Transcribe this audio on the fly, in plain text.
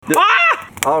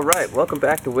All right, welcome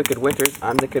back to Wicked Winters.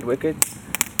 I'm the Kid Wicked,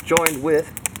 joined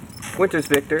with Winters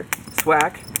Victor,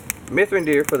 Swack,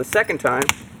 Mithrandir for the second time,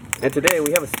 and today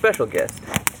we have a special guest,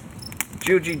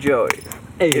 JugiJoey.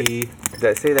 Hey. Did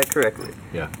I say that correctly?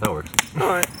 Yeah, that works. All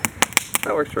right,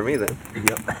 that works for me then.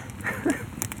 Yep.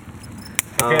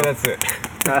 Okay, that's it.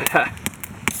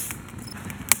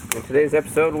 In today's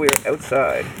episode, we are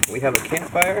outside. We have a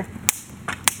campfire,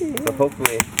 so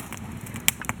hopefully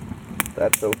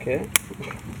that's okay.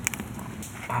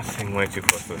 I was sitting way too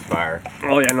close to this fire.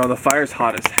 Oh yeah, no, the fire's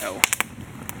hot as hell.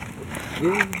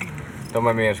 Don't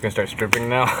mind me, I'm just gonna start stripping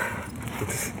now.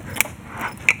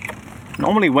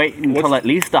 Normally wait until at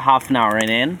least a half an hour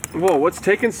in. Whoa, what's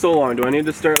taking so long? Do I need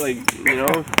to start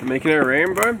making it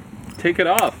rain, bro? Take it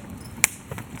off.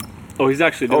 Oh, he's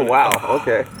actually doing it. Oh wow,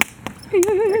 okay.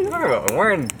 I'm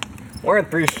wearing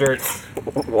 3 shirts.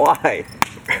 Why?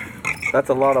 That's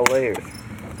a lot of layers.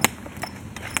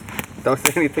 Don't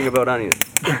say anything about onions.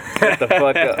 Shut the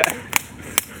fuck up.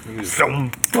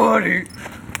 Somebody.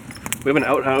 We have an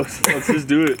outhouse. Let's just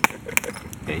do it.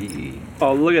 Hey.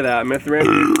 Oh, look at that.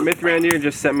 Mithrandir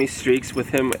just sent me streaks with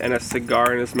him and a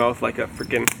cigar in his mouth like a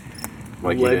freaking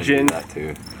Like legend. You didn't do that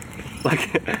too.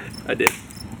 Like, I did.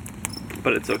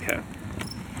 But it's okay.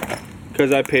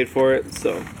 Because I paid for it,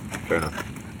 so. Fair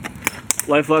enough.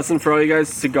 Life lesson for all you guys,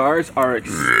 cigars are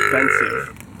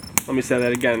expensive. Let me say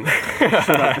that again. Shut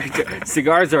up.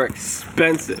 Cigars are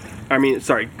expensive.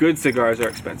 Good cigars are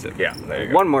expensive. Yeah, there you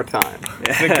go. One more time.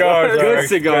 Cigars Good are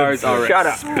cigars are Shut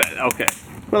up. Okay.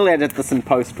 We'll edit this in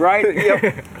post, right? Yep.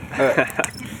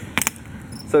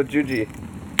 So, Juji.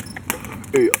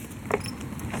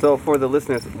 So, for the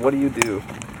listeners, what do you do?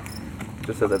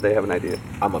 Just so that they have an idea.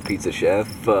 I'm a pizza chef.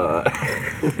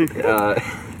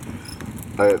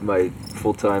 My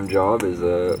full-time job is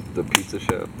the pizza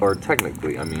chef. Or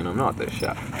technically, I'm not the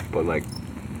chef, but I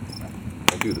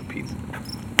do the pizza,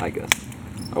 I guess.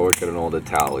 I work at an old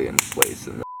Italian place,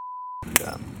 and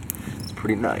it's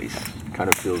pretty nice. Kind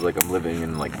of feels like I'm living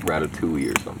in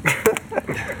Ratatouille or something.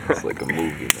 It's like a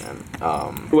movie,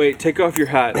 man. Wait, take off your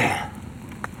hat.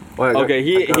 Okay,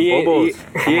 he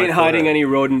ain't hiding any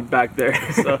rodent back there,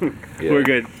 so Yeah. we're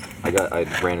good. I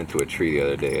ran into a tree the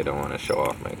other day. I don't want to show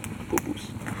off my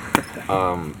boo-boos.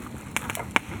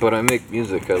 But I make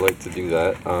music. I like to do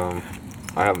that.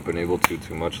 I haven't been able to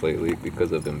too much lately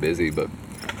because I've been busy, but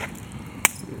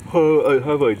I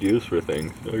have ideas for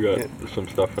things. I got some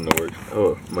stuff in the works.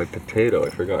 Oh, my potato, I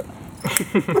forgot.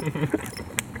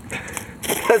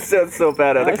 That sounds so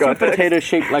bad out of It's a context. potato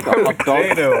shaped like a hot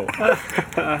dog.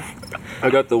 I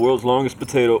got the world's longest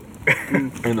potato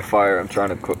in the fire. I'm trying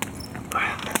to cook.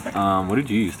 What did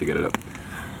you use to get it up?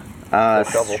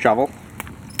 Shovel.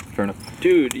 Fair enough.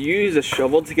 Dude, you use a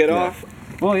shovel to get off?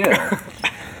 Well, yeah.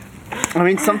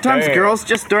 Sometimes Damn. girls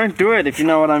just don't do it, if you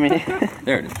know what I mean.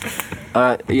 There it is.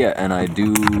 Yeah, and I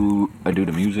do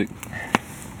the music.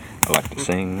 I like to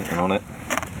sing and all that.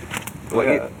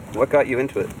 What got you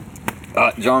into it?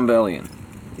 John Bellion.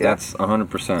 Yeah. That's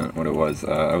 100% what it was.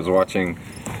 I was watching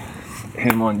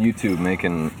him on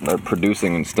YouTube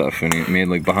producing and stuff, and he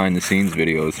made behind the scenes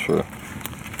videos for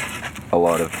a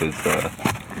lot of his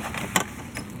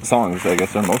songs, I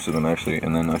guess, or most of them actually.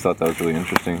 And then I thought that was really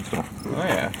interesting. So. Oh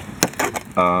yeah.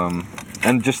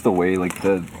 And just the way,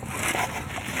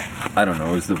 I don't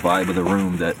know, it was the vibe of the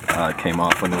room that came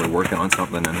off when they were working on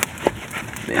something, and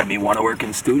it made me want to work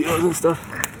in studios and stuff.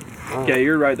 Oh. Yeah,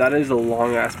 you're right. That is a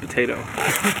long ass potato.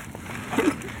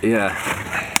 Yeah.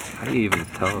 How do you even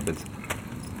tell if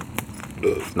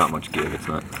it's not much give? It's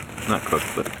not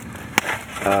cooked, but.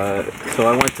 So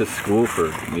I went to school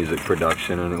for music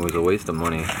production, and it was a waste of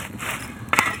money.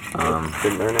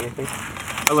 Didn't learn anything?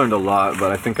 I learned a lot,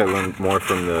 but I think I learned more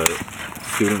from the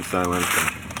students than I learned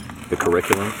from the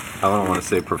curriculum. I don't want to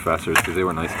say professors, because they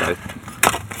were nice guys,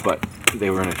 but they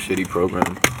were in a shitty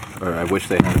program, or I wish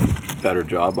they had a better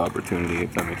job opportunity,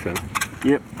 if that makes sense.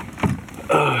 Yep.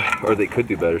 Or they could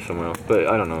do better somewhere else, but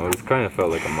I don't know, it kind of felt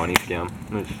like a money scam.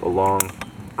 There's a long,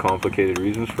 complicated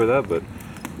reasons for that, but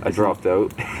I dropped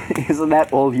out. Isn't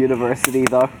that all university,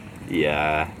 though?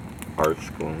 Yeah, art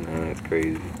school, man, it's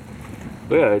crazy.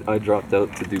 But yeah, I dropped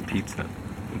out to do pizza.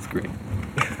 It's great.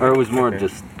 Or it was more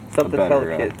just Something a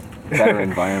better, felt kids. better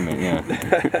environment, yeah.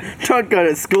 Don't go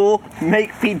to school,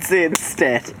 make pizza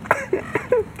instead.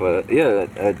 But yeah,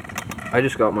 I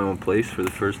just got my own place for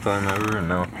the first time ever, and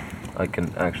now I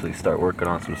can actually start working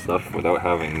on some stuff without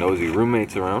having nosy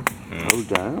roommates around. Oh,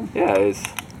 damn. Yeah,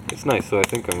 it's nice. So I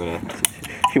think I'm gonna.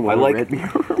 You want I like- to rent me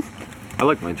a room? I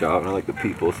like my job and I like the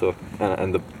people. So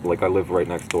and I live right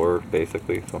next door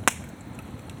basically. So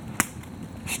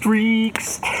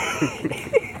Streaks.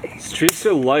 Streaks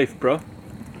are life, bro.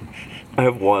 I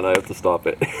have one. I have to stop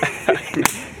it.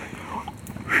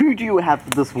 Who do you have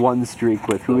this one streak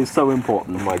with? Who is so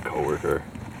important? My coworker.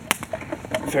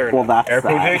 Fair Well, enough. that's Air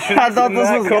sad. quotations I thought in this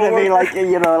that was gonna be like,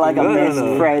 you know, like a No, no, best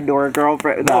no. friend or a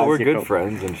girlfriend. No, it's we're your good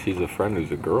friends, and she's a friend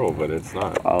who's a girl, but it's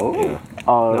not. Oh. Yeah.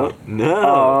 Oh.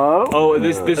 No. Oh,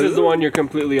 this is the one you're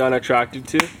completely unattracted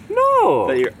to? No.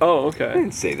 That you're. Oh, I okay.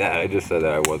 didn't say that. I just said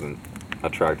that I wasn't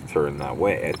attracted to her in that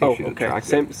way. I think Oh, she's okay.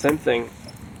 attractive. Same thing.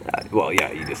 Well,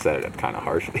 yeah, you just said it kind of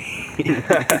harshly.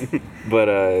 But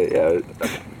yeah.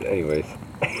 Anyways.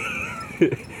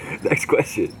 Next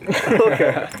question.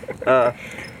 Okay.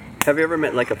 Have you ever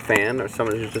met like a fan or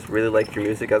someone who's just really liked your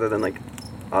music, other than like,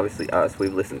 obviously us?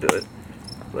 We've listened to it,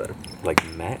 but Like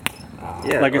met.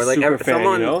 yeah, Like a or like super fan,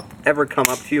 someone you know? ever come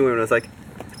up to you and was like,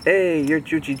 "Hey, you're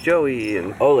JugiJoey,"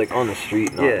 and Oh, like on the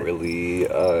street? Not Yeah. really.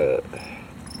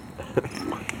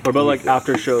 What about like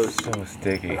after shows? So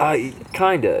sticky.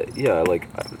 Kinda. Yeah. Like,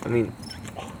 I mean,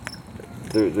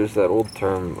 there's that old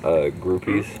term,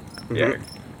 groupies, Yeah.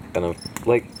 and I'm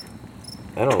like,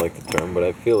 I don't like the term, but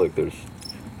I feel like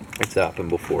it's happened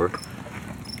before.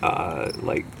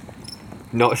 Like,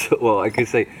 no. So, well, I could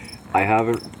say I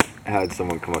haven't had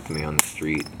someone come up to me on the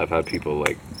street. I've had people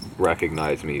like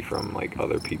recognize me from like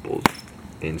other people's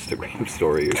Instagram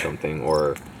story or something,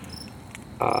 or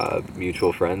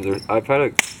mutual friends, or I've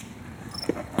had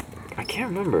I can't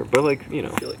remember, but like, you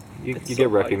know, I feel like you it's get so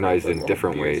recognized like in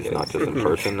different beers, ways, yeah. not just in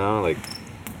person now. Like,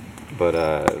 but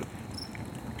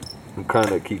I'm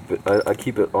kind of keep it. I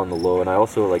keep it on the low, and I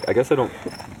also like. I guess I don't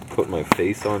put my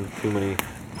face on too many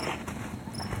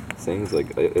things.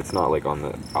 Like, it's not like on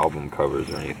the album covers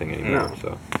or anything anymore, No.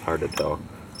 so it's hard to tell.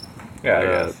 Yeah, I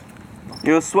Yeah. guess.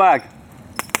 Yo, Swag.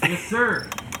 Yes, sir.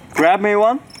 Grab me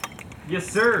one. Yes,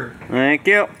 sir. Thank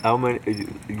you. How many?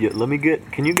 Let me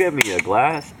get. Can you get me a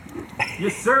glass?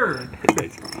 Yes, sir.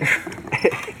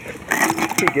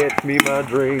 He gets me my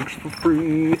drinks for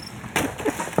free.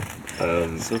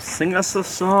 So sing us a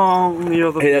song.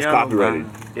 You're the Hey, that's piano copyrighted.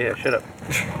 man. yeah, shut up.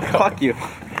 Fuck you.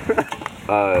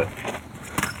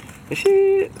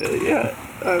 Yeah,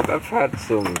 I've had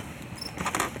some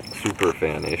super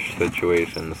fan-ish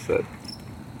situations that.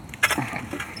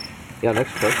 Yeah,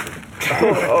 next question.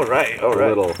 All right. A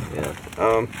little, yeah.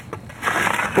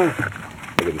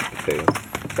 Look at this potato.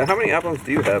 So how many albums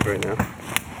do you have right now?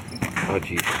 Oh,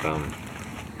 jeez.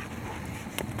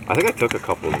 I think I took a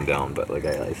couple of them down, but like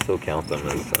I still count them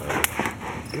as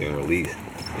being released.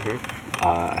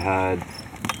 I had.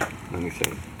 Let me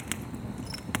see.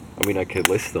 I mean, I could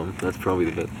list them. That's probably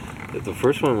the best. The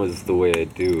first one was The Way I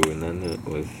Do, and then it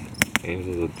was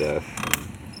Angels of Death.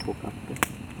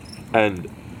 And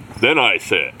then I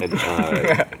said,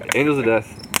 Angels of Death.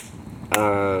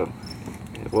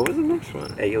 What was the next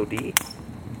one? AOD?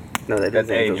 No, that That's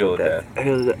is Angel of Death.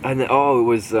 And it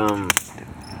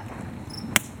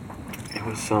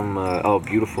was some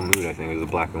Beautiful Mood, I think. It was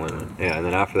a black and white one. Yeah, and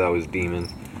then after that was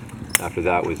Demons. After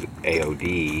that was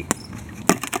AOD.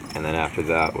 And then after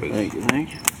that was Thank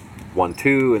you. 1,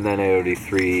 2, and then AOD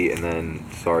 3, and then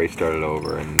Sorry Started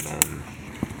Over, and then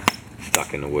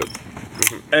Stuck in the Woods.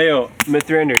 Ayo,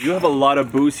 Mr. Ender, you have a lot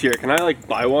of booze here. Can I like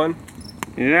buy one?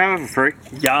 You have it for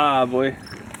free. Yeah, boy.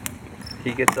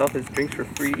 He gets all his drinks for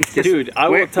free. Dude, I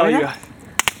will Wait, tell why you. not?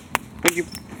 Would you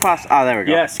pass? Ah, there we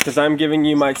go. Yes, because I'm giving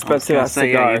you my I was expensive gonna ass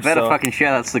say, cigar. yeah, you better so fucking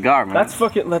share that cigar, man. that's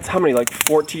how many? Like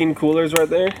 14 coolers right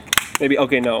there? Maybe,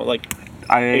 okay, no, like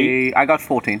I got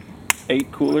 14.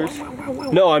 8 coolers?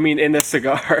 No, I mean in the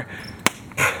cigar.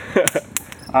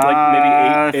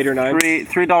 Like maybe eight or nine?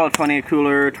 $3.20 a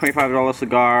cooler, $25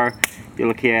 cigar. You're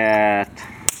looking at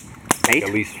 8?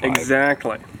 At least 5.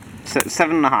 Exactly.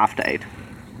 7.5 to 8.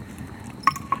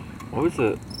 What was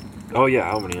the... Oh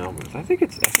yeah, how many albums? I think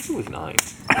it was 9.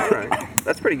 All right,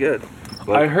 that's pretty good.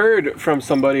 I heard from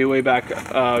somebody way back,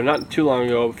 not too long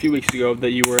ago, a few weeks ago,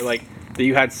 that you were like, that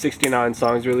you had 69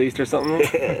 songs released or something.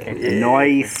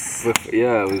 Nice.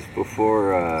 Yeah, it was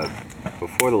before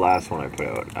the last one I put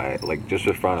out. I like just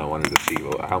for fun. I wanted to see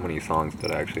how many songs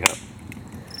did I actually have.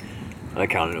 And I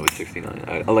counted it was 69.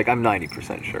 I'm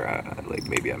 90% sure. Like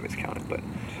maybe I miscounted, but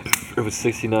it was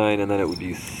 69, and then it would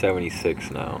be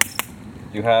 76 now.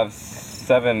 You have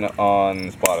 7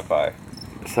 on Spotify.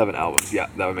 7 albums. Yeah,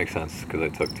 that would make sense because I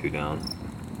took 2 down.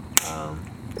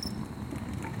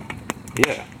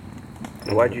 Yeah.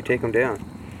 Why'd you take them down?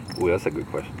 Ooh, that's a good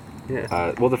question.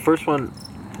 Yeah. Well, the first one,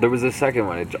 there was a second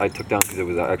one I took down because it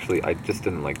was actually, I just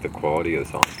didn't like the quality of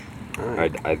the song.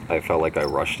 Alright. I felt like I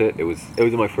rushed it. It was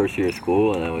in my first year of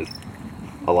school, and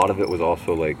a lot of it was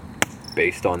also like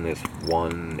based on this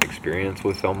one experience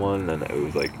with someone, and it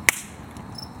was like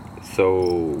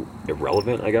so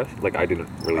irrelevant, I guess. Like, I didn't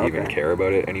really even Okay. care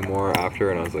about it anymore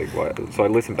after, and I was like, what? So I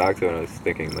listened back to it, and I was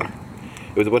thinking, like,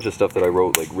 it was a bunch of stuff that I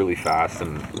wrote, like, really fast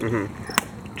and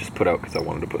just put out because I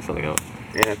wanted to put something out.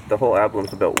 And if the whole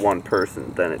album's about one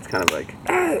person, then it's kind of like,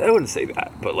 I wouldn't say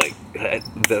that, but, like,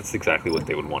 that's exactly what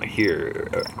they would want to hear,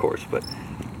 of course, but,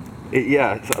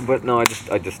 but no, I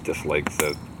just disliked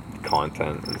the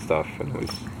content and stuff, and it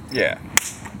was, Yeah.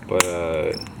 but,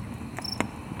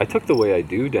 I took The Way I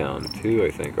Do down, too, I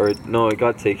think, or, no, it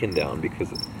got taken down, because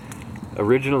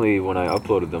originally, when I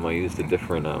uploaded them, I used a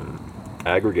different,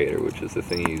 aggregator, which is the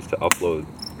thing you use to upload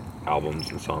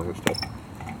albums and songs and stuff.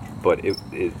 But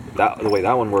the way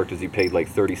that one worked is you paid like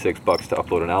 $36 to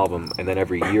upload an album, and then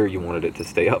every year you wanted it to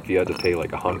stay up, you had to pay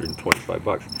like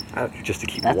 $125 just to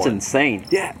keep That's one. insane.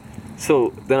 Yeah.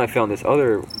 So then I found this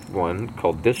other one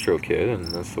called DistroKid, and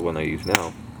that's the one I use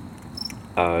now.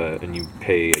 And you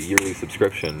pay a yearly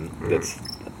subscription. That's,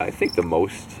 I think, the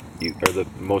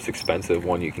most expensive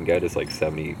one you can get is like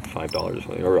 $75 or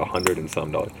something, or $100 and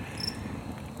some dollars.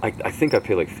 I think I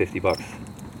pay like $50.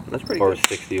 that's pretty Or good.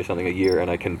 60 or something a year, and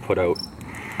I can put out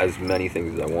as many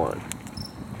things as I want.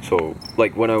 So,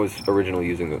 like, when I was originally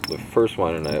using the first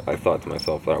one, and I thought to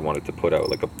myself that I wanted to put out,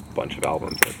 like, a bunch of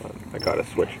albums, I thought, I gotta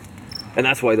switch. And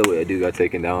that's why The Way I Do got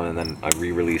taken down, and then I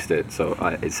re-released it. So,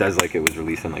 it says, like, it was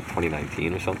released in, like,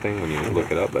 2019 or something when you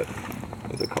look it up, but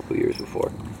it was a couple of years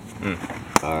before.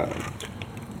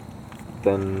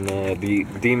 Then, the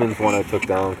Demons one I took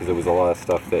down because it was a lot of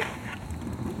stuff that,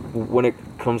 when it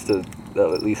comes to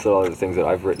at least a lot of the things that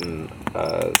I've written,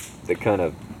 they kind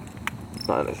of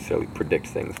not necessarily predict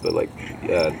things, but like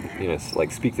it's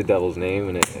like speak the devil's name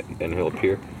and he'll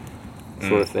appear,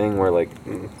 sort of thing. Where like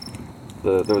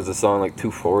there was a song like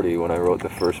 240 when I wrote the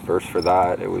first verse for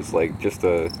that. It was like just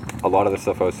a lot of the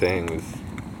stuff I was saying was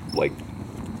like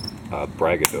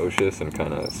braggadocious and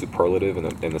kind of superlative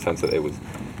in the sense that it was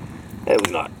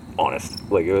not honest.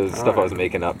 Like it was stuff I was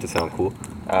making up to sound cool.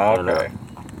 Okay.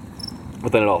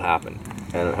 But then it all happened,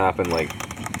 and it happened like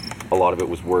a lot of it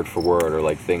was word for word, or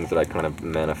like things that I kind of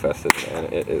manifested,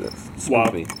 and it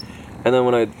spooked me. And then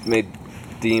when I made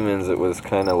Demons, it was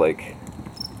kind of like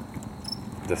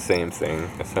the same thing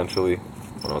essentially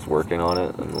when I was working on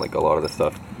it, and like a lot of the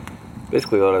stuff,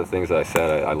 basically a lot of the things that I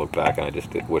said, I look back and I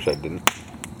just wish I didn't.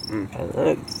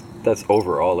 And that's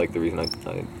overall like the reason I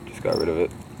just got rid of it.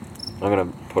 I'm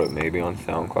gonna put it maybe on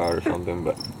SoundCloud or something,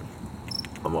 but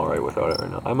I'm alright without it right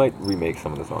now. I might remake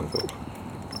some of the songs though,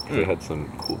 because it had some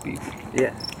cool beats.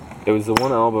 Yeah. It was the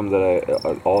one album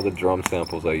that all the drum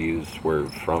samples I used were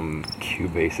from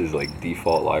Cubase's like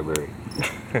default library.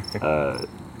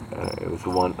 It was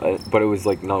the one, but it was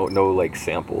like no like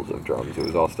samples of drums. It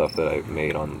was all stuff that I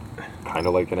made on kind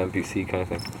of like an MPC kind of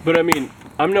thing. But I mean,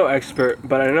 I'm no expert,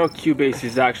 but I know Cubase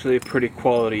is actually a pretty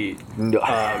quality No,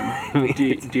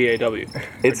 DAW.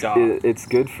 it's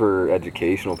good for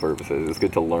educational purposes. It's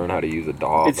good to learn how to use a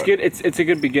DAW. It's good. It's a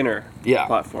good beginner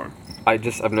platform.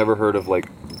 I've never heard of like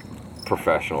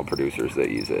professional producers that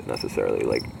use it necessarily.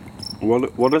 Like,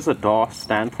 What does a DAW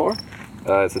stand for?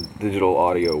 it's a digital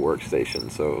audio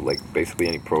workstation. So like basically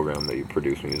any program that you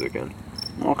produce music in.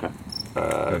 Okay.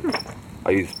 I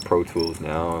use Pro Tools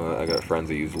now. I got friends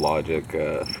that use Logic,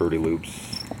 Fruity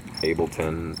Loops,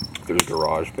 Ableton. There's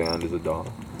GarageBand as a DAW.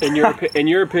 In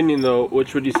your opinion, though,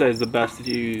 which would you say is the best that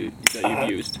you've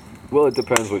used? Well, it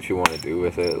depends what you want to do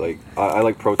with it. Like I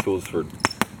like Pro Tools for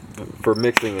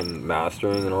mixing and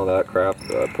mastering and all that crap.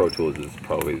 Pro Tools is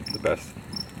probably the best.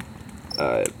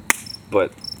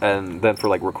 And then for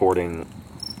like recording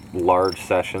large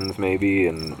sessions maybe,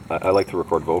 and I like to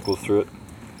record vocals through it.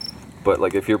 But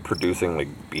like if you're producing like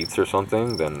beats or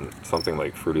something, then something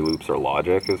like Fruity Loops or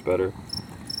Logic is better.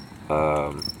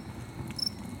 And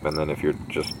then if you're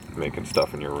just making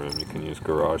stuff in your room, you can use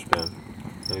GarageBand.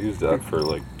 I use that for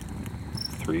like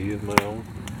 3 of my own.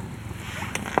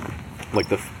 Like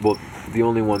the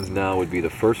only ones now would be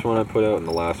the first one I put out and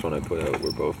the last one I put out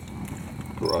were both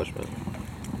GarageBand.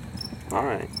 All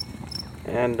right.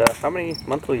 And how many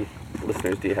monthly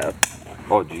listeners do you have?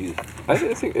 Oh geez, I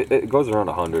think it goes around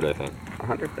 100. I think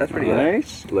 100? That's pretty good.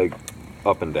 Nice. like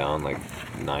up and down, like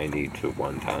 90 to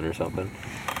 110 or something.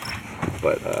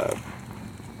 But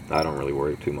I don't really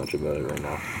worry too much about it right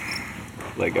now.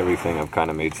 Like everything I've kind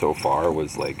of made so far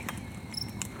was like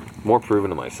more proven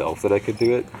to myself that I could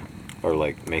do it, or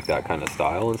like make that kind of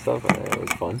style and stuff. It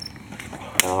was fun.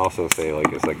 And I'll also say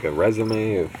like it's like a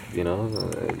resume of you don't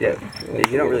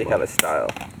really have a style.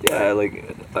 Yeah,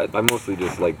 like I mostly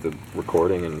just like the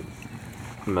recording and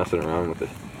messing around with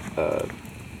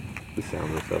the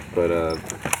sound and stuff. But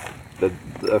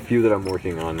a few that I'm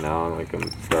working on now, like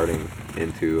I'm starting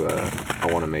into, I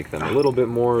want to make them a little bit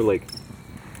more like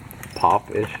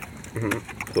pop-ish.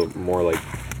 Mm-hmm. So more like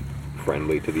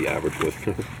friendly to the average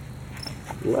listener.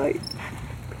 Light.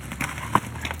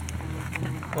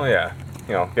 Well, yeah.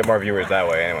 You know, get more viewers that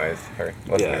way, anyways, or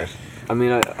listeners. I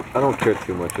mean, I don't care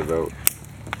too much about,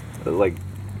 like,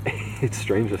 it's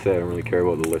strange to say I don't really care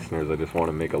about the listeners. I just want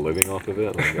to make a living off of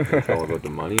it. Like, it's all about the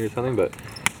money or something. But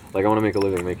like, I want to make a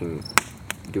living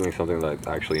doing something that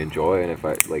I actually enjoy. And if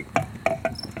I like,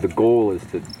 the goal is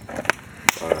to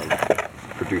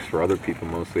produce for other people.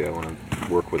 Mostly, I want to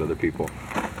work with other people.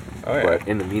 Oh, yeah. But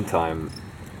in the meantime,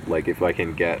 like, if I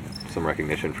can get some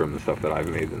recognition from the stuff that I've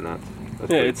made, then that's Yeah,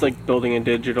 pretty it's cool. like building a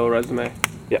digital resume.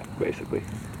 Yeah, basically.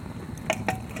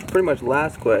 Pretty much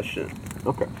last question.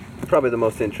 Okay. Probably the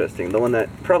most interesting. The one that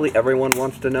probably everyone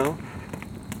wants to know.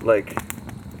 Like,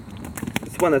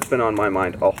 it's one that's been on my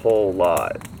mind a whole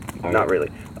lot. Okay. Not really.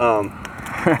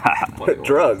 Like,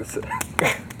 Drugs.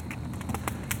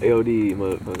 AOD,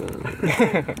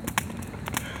 motherfucker.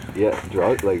 Yeah,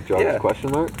 drugs? Yeah.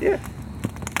 Question mark? Yeah.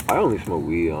 I only smoke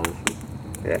weed, honestly.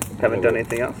 Yeah. Haven't done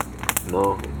anything else?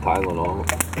 No, Tylenol.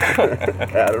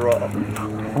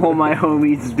 Adderall. All my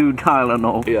homies do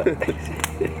Tylenol. Yeah.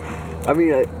 I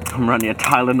mean, I'm running a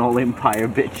Tylenol empire,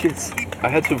 bitches. I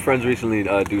had some friends recently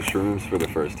do shrooms for the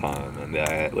first time, and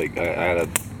I had a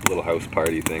little house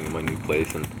party thing in my new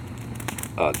place, and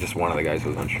just one of the guys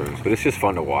was on shrooms. But it's just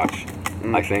fun to watch,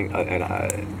 I think. And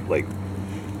I like,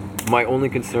 my only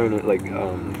concern, like,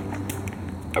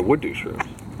 I would do shrooms.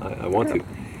 I want to,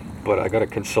 but I gotta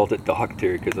consult a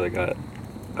doctor because I got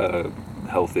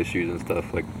health issues and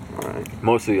stuff. Like, Alright.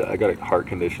 mostly I got a heart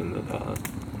condition that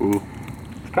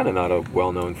it's kind of not a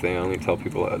well-known thing. I only tell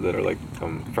people that are like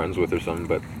I'm friends with or something.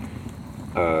 But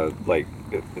like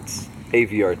it's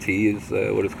AVRT is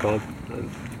what it's called.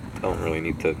 I don't really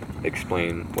need to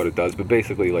explain what it does, but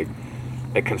basically, like,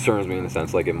 it concerns me in the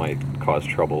sense like it might cause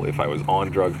trouble if I was on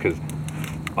drugs, because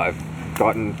I've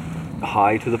gotten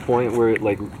high to the point where it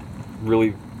like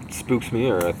really spooks me,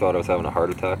 or I thought I was having a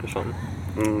heart attack or something.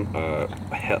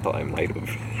 Hell, I might have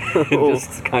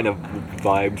just kind of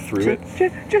vibed through it.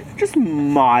 Just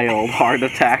mild heart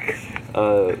attack.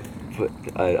 But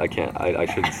I can't. I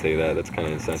shouldn't say that. That's kind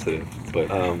of insensitive. But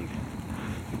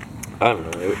I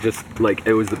don't know. It was just like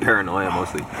it was the paranoia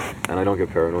mostly, and I don't get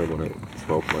paranoid when I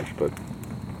smoke much. But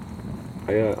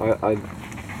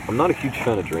I'm not a huge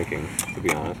fan of drinking, to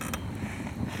be honest.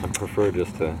 I prefer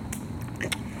just to.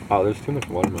 Oh, there's too much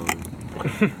watermelon.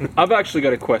 I've actually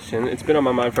got a question. It's been on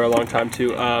my mind for a long time too.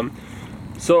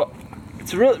 So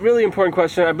it's a really important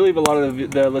question. I believe a lot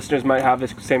of the listeners might have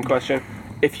this same question.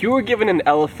 If you were given an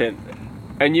elephant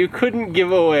and you couldn't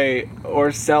give away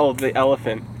or sell the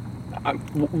elephant,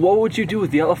 what would you do with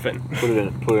the elephant? Put it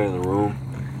in the room.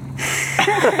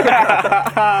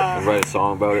 And write a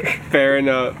song about it. Fair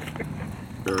enough.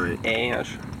 All right.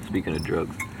 Ash. Speaking of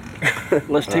drugs,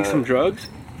 Let's take some drugs.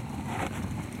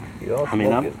 You all I mean,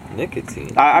 smoking. nicotine.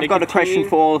 I've got a Nicotine. question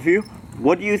for all of you.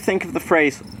 What do you think of the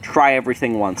phrase "try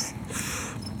everything once"?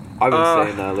 I've been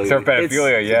saying that lately. So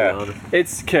pedophilia, to be yeah. honest.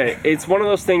 It's okay. It's one of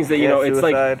those things that, you know, it's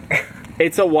like, suicide.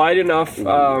 it's a wide enough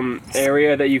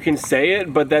area that you can say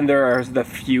it, but then there are the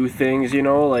few things, you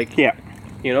know, like, Yeah.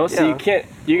 you know, so Yeah.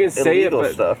 you can say Illegal it,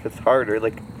 but stuff. It's harder.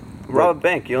 Like, rob a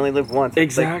bank. You only live once.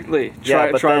 It's like- exactly.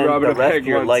 yeah, but try then robbing the a rest pig of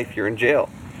your once. life you're in jail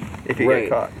if you Right. get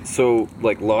caught. So,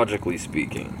 like, logically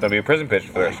speaking, That'll be a prison pitch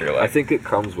for the rest of your I life. think it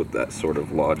comes with that sort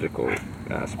of logical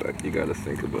aspect. You got to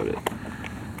think about it.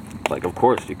 Like, of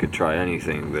course, you could try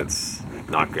anything that's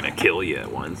not gonna kill you at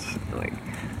once. Like,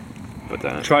 but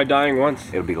then Try dying once.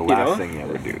 it'll be the you last know? thing you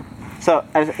ever do. So,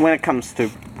 when it comes to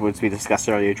what we discussed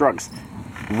earlier, drugs,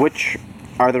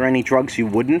 are there any drugs you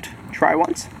wouldn't try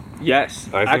once? Yes.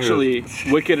 I think Actually,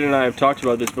 Wicked and I have talked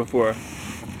about this before.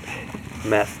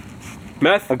 Meth.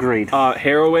 Meth, Agreed.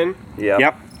 heroin,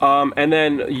 Yep. and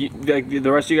then like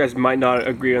the rest of you guys might not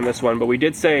agree on this one, but we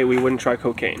did say we wouldn't try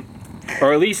cocaine,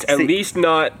 or at least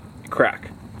not crack,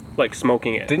 like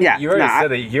smoking it. Didn't Yeah, you already nah,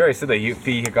 said that? You already said that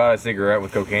he got a cigarette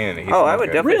with cocaine in it. He Oh, I smoked would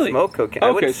it. definitely Really? smoke cocaine. I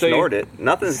Okay, wouldn't so you- snort it.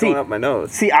 Nothing's See- going up my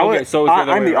nose. See, I Okay, would. so it's the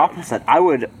other I'm way the around. opposite. I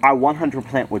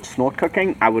 100% would snort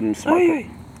cocaine. I wouldn't smoke it.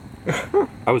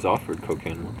 I was offered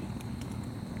cocaine once.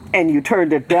 And you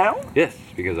turned it down? Yes,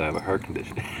 because I have a heart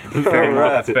condition. Fair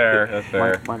enough. That's fair. That's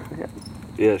fair.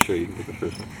 Yeah, sure, you can take the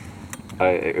first one.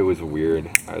 It was weird.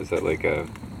 I was at like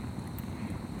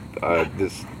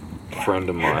this friend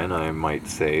of mine, I might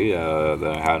say, that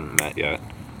I hadn't met yet,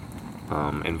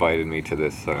 invited me to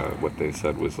this, what they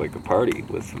said was like a party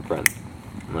with some friends.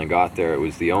 When I got there, it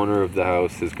was the owner of the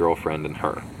house, his girlfriend, and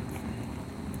her.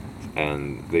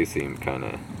 and they seemed kind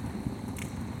of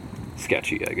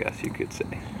sketchy, I guess you could say.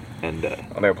 And They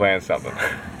were playing something.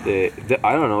 I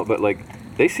don't know, but like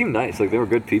they seemed nice. Like they were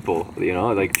good people, you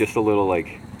know. Like just a little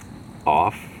like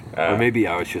off, or maybe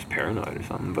I was just paranoid or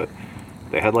something. But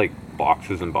they had like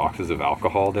boxes and boxes of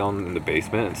alcohol down in the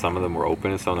basement, and some of them were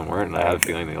open and some of them weren't. And I had a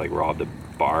feeling they like robbed a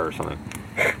bar or something.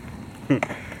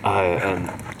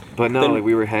 But no, like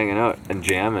we were hanging out and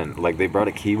jamming. Like they brought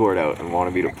a keyboard out and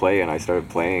wanted me to play, and I started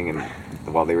playing, and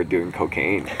while they were doing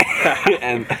cocaine,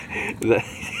 and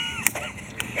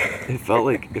it felt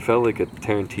like a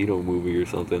Tarantino movie or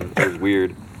something. It was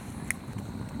weird.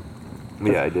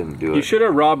 Yeah, I didn't do it. You should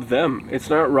have robbed them. It's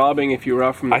not robbing if you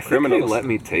rob from the criminals. I think they let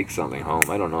me take something home.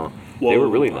 I don't know. Whoa. They were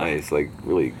really nice, like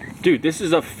really. Dude, this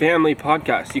is a family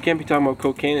podcast. You can't be talking about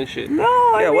cocaine and shit. No,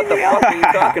 What the fuck are you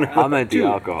talking about? I meant the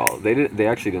alcohol. They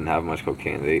actually didn't have much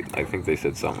cocaine. I think they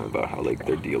said something about how like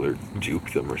their dealer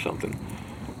juked them or something.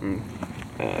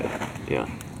 Yeah.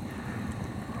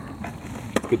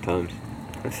 Good times.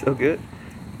 It's so good.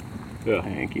 Yeah.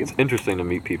 Thank you. It's interesting to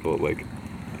meet people like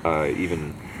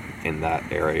even in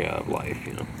that area of life,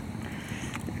 you know.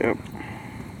 Yep.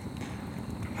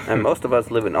 And most of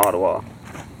us live in Ottawa.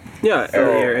 Yeah,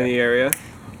 in the area.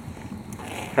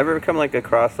 Have you ever come like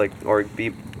across like or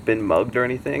been mugged or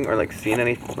anything, or like seen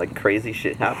any like crazy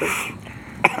shit happen?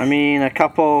 I mean, a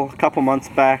couple months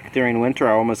back during winter,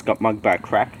 I almost got mugged by a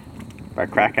crack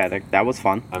addict. That was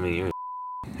fun. I mean, you're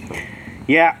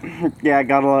Yeah,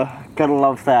 gotta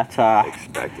love that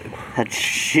expected. that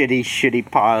shitty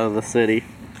part of the city.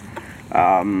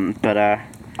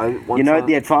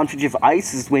 The advantage of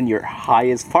ice is when you're high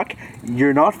as fuck,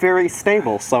 you're not very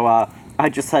stable. So I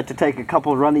just had to take a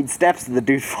couple running steps and the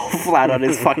dude fall flat on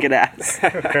his fucking ass.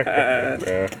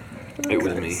 It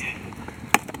was me.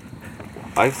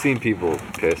 I've seen people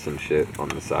piss and shit on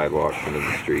the sidewalks and in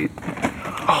the street.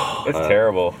 It's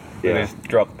terrible. yeah. They just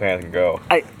drop the pants and go.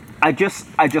 I just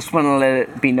want to let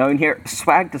it be known here.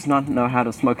 Swag does not know how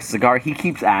to smoke a cigar. He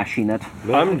keeps ashing it.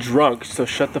 I'm drunk, so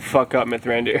shut the fuck up,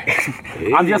 Mithrandir.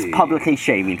 Hey. I'm just publicly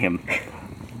shaming him.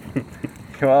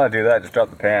 If you want to do that, just drop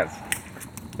the pants.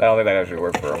 I don't think that actually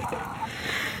work for him.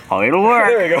 Oh, it'll work.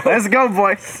 There we go. Let's go,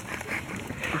 boys.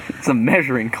 It's a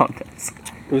measuring contest.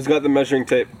 Who's got the measuring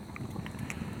tape?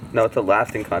 No, it's a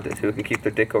lasting contest. Who can keep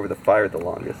their dick over the fire the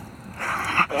longest?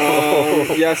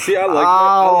 Yeah, see, I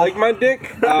like my dick.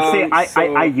 See,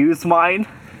 I use mine.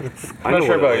 I'm not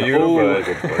sure about you, but-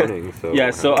 it's burning, so.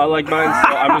 Yeah, so I like mine, so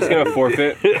I'm just gonna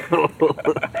forfeit.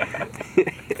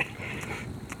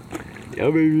 Yeah,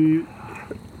 baby.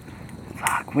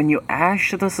 Fuck, when you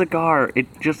ash the cigar, it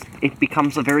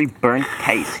becomes a very burnt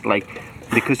taste, like,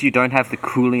 because you don't have the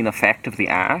cooling effect of the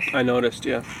ash. I noticed,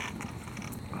 yeah.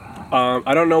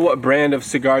 I don't know what brand of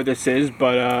cigar this is,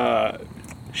 but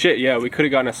shit, yeah, we could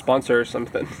have gotten a sponsor or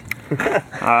something.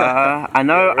 I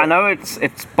know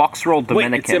it's box rolled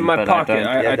Dominican. Wait, it's in my but pocket.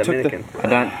 Yeah, I took Dominican.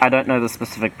 I don't know the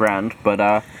specific brand,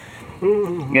 but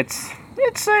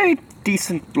it's a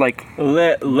decent, like,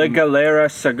 Le Galera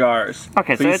Cigars.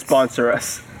 Okay, so please it's- sponsor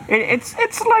us.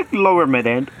 it's like lower mid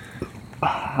end.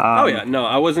 Oh yeah, no,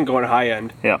 I wasn't going high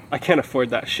end. Yeah. I can't afford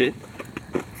that shit.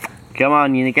 Come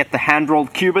on, you get the hand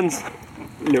rolled Cubans.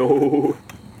 No.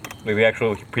 Like the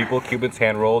actual people, Cubans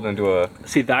hand rolled into a.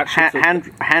 See that shit.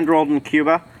 Hand rolled in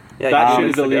Cuba. Yeah, That you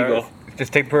shit can is cigars. illegal.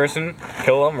 Just take the person,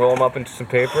 kill them, roll them up into some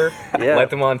paper, Yeah. light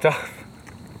them on top.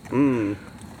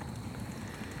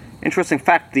 Interesting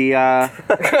fact: the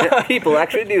People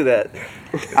actually do that.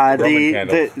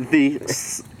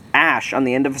 candles. Ash on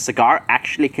the end of a cigar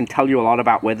actually can tell you a lot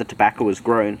about where the tobacco is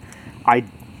grown.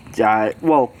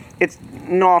 Well, it's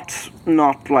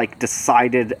not like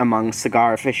decided among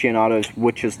cigar aficionados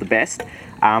which is the best,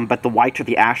 but the whiter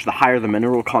the ash, the higher the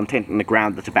mineral content in the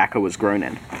ground the tobacco was grown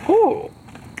in. Oh.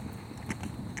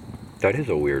 That is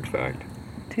a weird fact.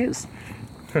 It is.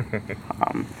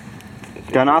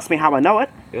 Don't ask me how I know it,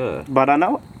 Yeah. but I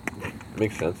know it.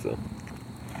 Makes sense though.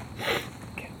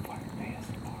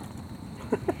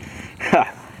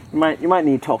 You might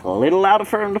need to talk a little louder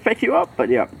for him to pick you up, but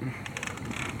yeah.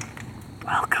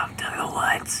 Welcome to the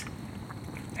woods.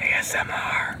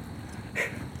 ASMR.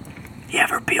 You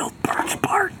ever build birch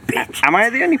bark, bitch? Am I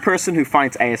the only person who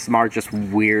finds ASMR just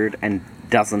weird and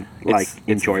doesn't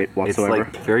enjoy it whatsoever?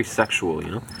 It's like very sexual,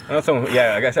 you know? I know someone.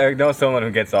 Yeah, I guess I know someone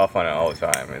who gets off on it all the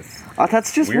time. It's Oh,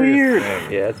 that's just weirdest weird.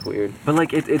 thing. Yeah, it's weird. But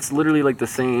like it's literally like the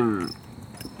same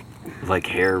like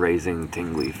hair raising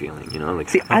tingly feeling, you know? Like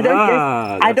See, I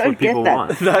don't get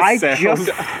that.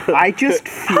 I just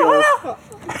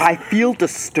feel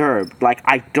disturbed. Like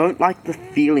I don't like the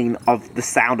feeling of the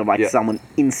sound of like Yeah. someone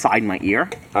inside my ear.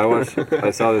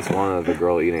 I saw this one of the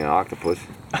girl eating an octopus.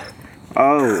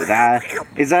 Oh, that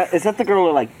is that the girl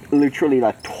who like literally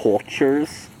like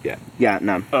tortures? Yeah. Yeah,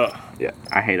 no. Yeah.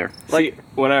 I hate her. See,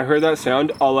 when I heard that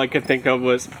sound, all I could think of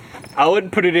was, I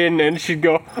would put it in and she'd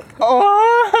go,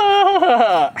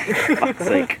 oh! Fuck's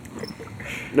sake.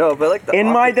 No, but like the In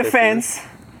my octopuses- defense,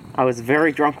 I was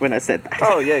very drunk when I said that.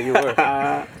 Oh yeah, you were.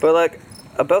 But like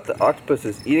about the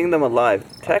octopuses, eating them alive.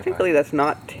 Technically, that's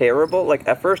not terrible. Like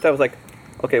at first, I was like,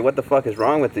 okay, what the fuck is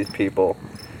wrong with these people?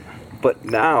 But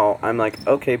now I'm like,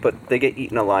 okay, but they get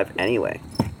eaten alive anyway,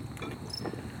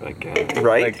 Like,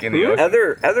 right? Like in the ocean?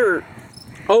 Other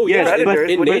Oh, Yes, yeah, but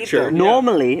in would eat nature. them.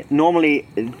 Yeah. Normally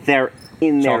they're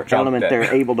in their Chomp, chomp, element. dead.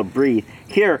 They're able to breathe.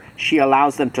 Here, she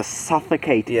allows them to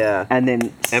suffocate. Yeah. And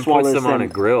then and swallows puts them on a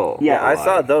grill. Yeah, I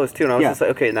saw those too, and I was Yeah. just like,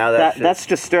 okay, now That's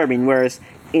disturbing. Whereas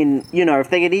in if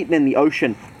they get eaten in the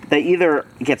ocean, they either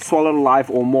get swallowed alive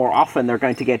or more often they're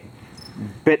going to get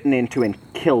bitten into and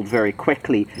killed very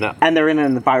quickly. No. And they're in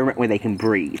an environment where they can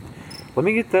breathe. Let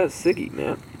me get that ciggy,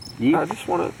 man. I just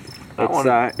want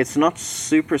to. It's not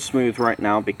super smooth right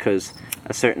now because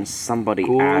a certain somebody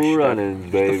Cool ashed it. running,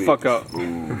 baby. The fuck up.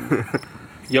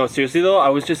 Yo, seriously though, I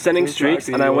was just sending streaks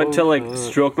and I went to like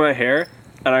stroke my hair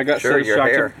and I got sure so your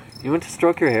distracted. hair. You went to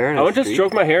stroke your hair? In I a went to streak?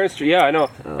 stroke my hair and yeah, I know.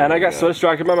 And I my got so God.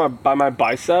 distracted by my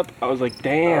bicep. I was like,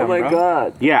 damn. Oh my bro.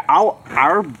 god. Yeah,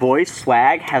 our boy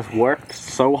Swag has worked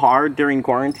so hard during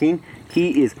quarantine.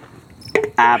 He is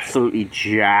absolutely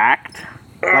jacked.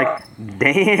 Like,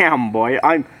 damn, boy.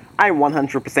 I'm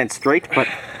 100% straight, but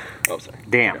Oh, sorry.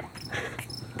 damn.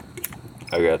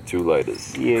 I got 2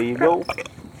 lighters. Here you go.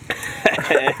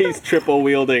 He's triple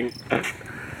wielding.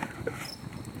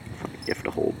 Gift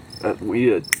to hold. That's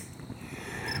weird.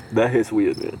 That is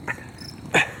weird, man.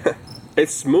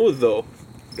 It's smooth though.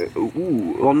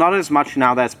 Ooh. Well, not as much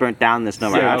now that it's burnt down. There's no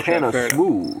Yeah, ash. okay. Kind of fair enough.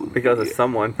 smooth. because of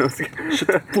someone.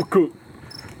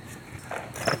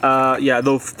 Yeah,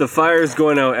 the fire's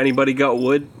going out. Anybody got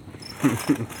wood?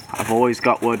 I've always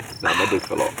got wood. Nah, my dick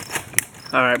fell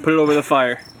off. All right, put it over the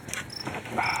fire.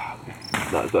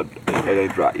 Nah, it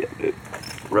ain't dry yet.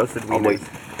 Roasted I'm waiting.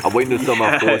 I'm waiting to sell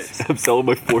my Yes. I'm selling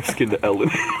my foreskin to Ellen.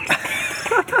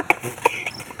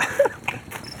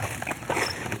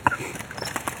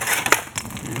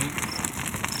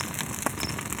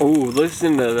 Oh,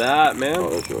 listen to that, Oh, man.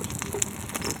 that's yours.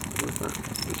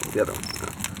 The other one.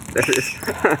 There it is.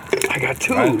 I got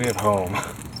Reminds 2. me of home.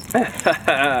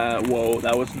 Whoa,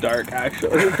 that was dark,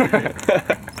 actually.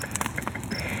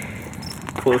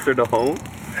 Closer to home.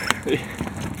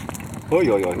 Oh,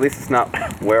 yo, yo. At least it's not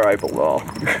where I belong.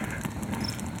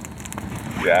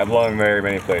 Yeah, I belong very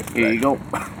many places. Here you go.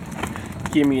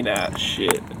 Give me that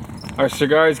shit. Our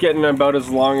cigar is getting about as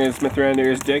long as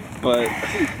Mithrandir's dick, but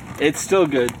it's still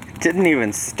good. Didn't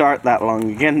even start that long.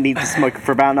 You're gonna need to smoke it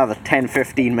for about another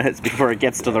 10-15 minutes before it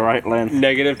gets to the right length.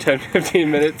 Negative 10-15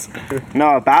 minutes.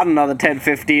 No, about another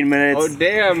 10-15 minutes. Oh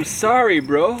damn, sorry,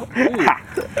 bro. Ooh.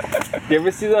 You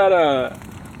ever see that?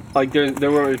 Like there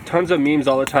were tons of memes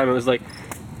all the time. It was like,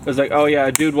 oh yeah,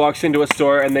 a dude walks into a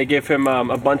store and they give him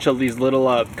a bunch of these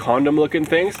little condom-looking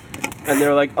things, and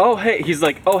they're like, oh hey, he's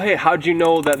like, oh hey, how'd you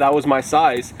know that was my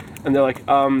size? And they're like,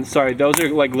 sorry, those are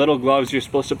like little gloves you're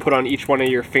supposed to put on each one of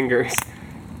your fingers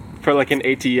for like an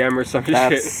ATM or some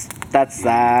shit. That's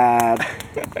sad.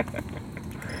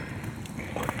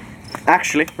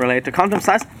 Actually, related to condom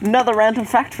size, another random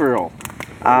fact for you all.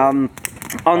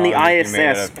 On the You made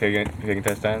it ISS, of pig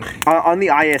intestines? on the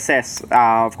ISS,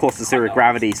 of course, it's zero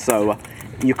gravity, so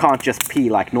you can't just pee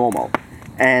like normal.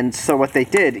 And so what they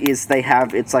did is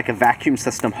it's like a vacuum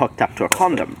system hooked up to a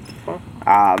condom.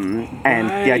 And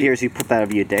the idea is you put that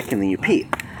over your dick and then you pee.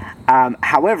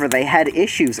 However, they had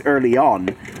issues early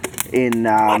on in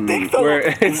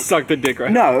Where it sucked the dick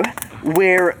right. no,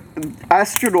 where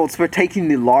astronauts were taking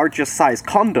the largest size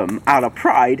condom out of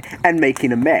pride and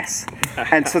making a mess.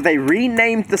 And so they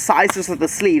renamed the sizes of the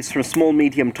sleeves from small,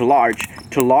 medium to large,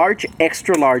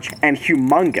 extra large, and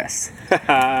humongous.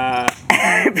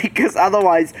 Because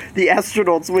otherwise the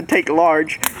astronauts would take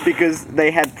large because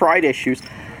they had pride issues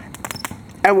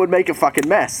and would make a fucking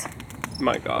mess.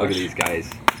 My Look gosh. at these guys.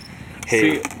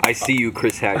 Hey, See- I see you,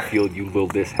 Chris Hadfield, you little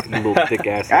thick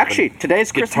ass. Actually,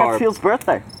 today's Chris Guitar- Hadfield's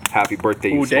birthday. Happy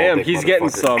birthday, you Ooh, small damn, dick he's getting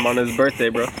motherfucker. some on his birthday,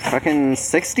 bro. Fucking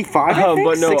 65, I think?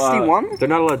 But no, 61? They're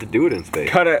not allowed to do it in space.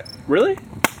 Cut it. Really?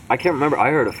 I can't remember.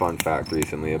 I heard a fun fact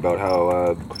recently about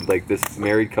how, like, this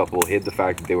married couple hid the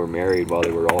fact that they were married while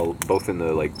they were all both in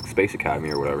the, like, space academy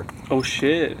or whatever. Oh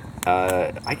shit.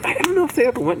 I don't know if they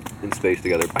ever went in space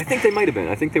together. I think they might have been.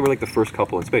 I think they were, like, the first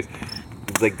couple in space.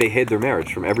 like they hid their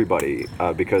marriage from everybody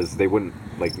because they wouldn't,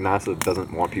 like NASA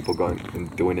doesn't want people going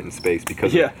and doing it in space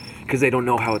because they don't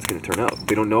know how it's going to turn out.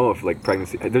 They don't know if like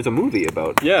pregnancy. There's a movie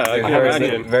about. Yeah, I can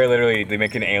imagine. Very literally, they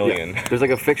make an alien. Yeah. There's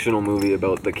like a fictional movie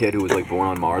about the kid who was like born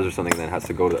on Mars or something and then has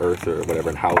to go to Earth or whatever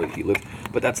and how he lives.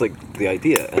 But that's like the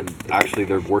idea, and actually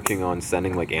they're working on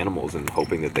sending like animals and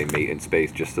hoping that they mate in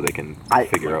space just so they can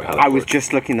figure out how. I was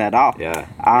just looking that up. Yeah.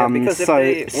 Because if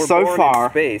they were born in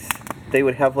space, they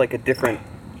would have like a different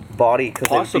body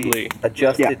because they'd be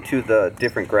adjusted to the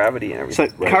different gravity and everything.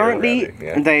 So currently,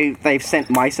 they've sent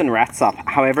mice and rats up.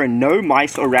 However, no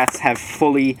mice or rats have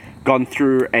fully gone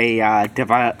through a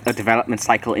development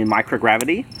cycle in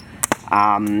microgravity.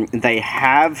 They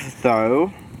have,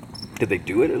 though. Did they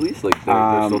do it at least? Like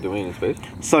they're still doing it in space?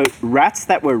 So rats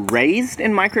that were raised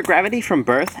in microgravity from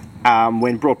birth,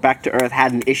 when brought back to Earth,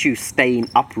 had an issue staying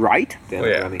upright.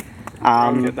 Damn,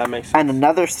 that makes sense. And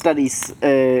another study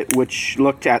which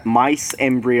looked at mice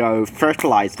embryo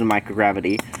fertilized in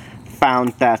microgravity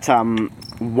found that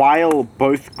while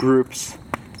both groups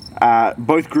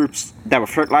that were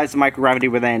fertilized in microgravity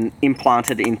were then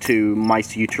implanted into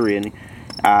mice uterus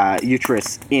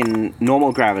in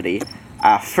normal gravity,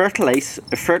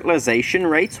 fertilization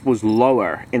rates was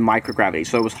lower in microgravity,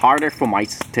 so it was harder for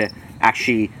mice to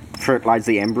actually fertilize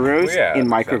the embryos in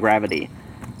microgravity.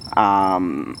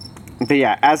 But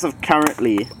yeah, as of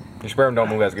currently, your sperm don't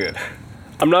move as good.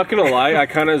 I'm not gonna lie, I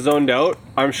kind of zoned out.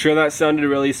 I'm sure that sounded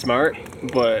really smart,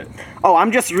 but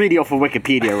I'm just reading off of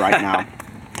Wikipedia right now.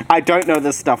 I don't know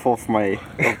this stuff off the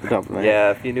top of my head. Yeah,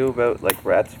 if you knew about like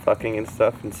rats fucking and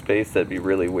stuff in space, that'd be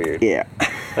really weird. Yeah.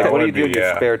 Like, what do you do in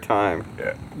your spare time?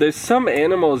 Yeah. There's some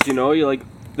animals, you know, you like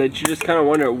that you just kind of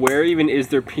wonder where even is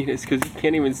their penis because you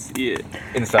can't even see it.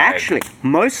 Inside. Actually,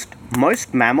 most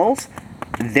mammals,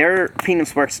 their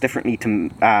penis works differently to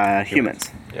humans.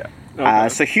 Yeah. Okay.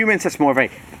 So humans, it's more of a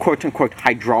quote-unquote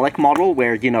hydraulic model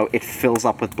where, you know, it fills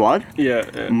up with blood.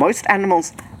 Yeah. Most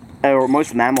animals, or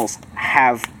most mammals,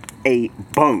 have a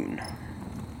bone.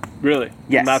 Really?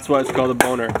 Yes. And that's why it's called a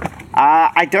boner.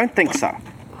 I don't think so.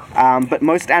 But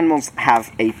most animals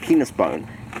have a penis bone.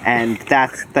 And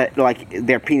like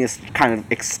their penis kind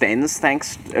of extends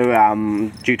thanks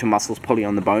due to muscles pulling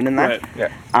on the bone and that.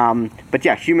 Right. Yeah. But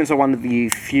yeah, humans are one of the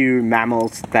few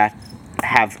mammals that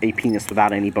have a penis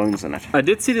without any bones in it. I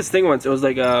did see this thing once. It was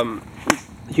like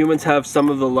humans have some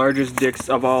of the largest dicks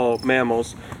of all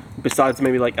mammals, besides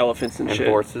maybe like elephants and shit.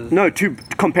 Horses. No,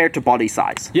 compared to body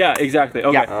size. Yeah, exactly.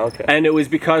 Okay. Yeah. Oh, okay. And it was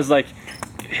because like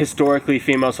historically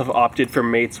females have opted for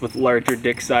mates with larger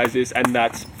dick sizes, and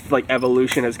that's like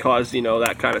evolution has caused, you know,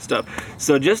 that kind of stuff.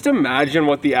 So just imagine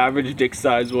what the average dick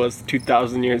size was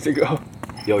 2,000 years ago.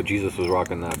 Yo, Jesus was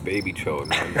rocking that baby chode,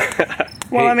 man.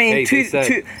 Well, I mean,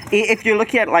 if you're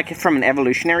looking at like from an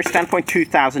evolutionary standpoint,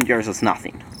 2,000 years is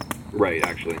nothing. Right,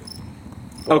 actually.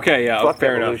 Okay, yeah, Fuck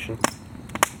fair evolution. enough.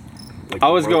 Like, I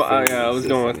was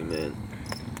going with. man.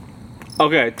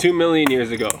 Okay, 2 million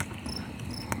years ago.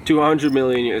 200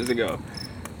 million years ago.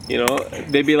 You know,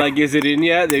 they'd be like, is it in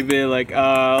yet? They'd be like,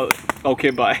 okay,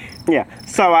 bye. Yeah.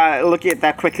 So looking at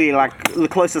that quickly, like the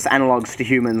closest analogs to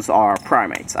humans are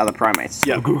other primates.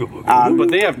 Yeah. But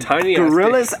they have tiny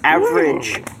Gorillas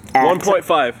average at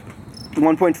 1.5.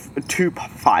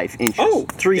 1.25 inches. Oh,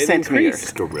 3 it centimeters.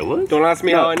 increased. Gorillas? Don't ask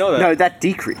me how I know that. No, that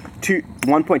decreased to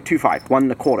 1.25,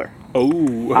 1.25.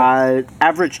 Oh.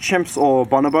 Average chimps or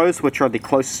bonobos, which are the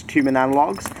closest human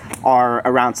analogs, are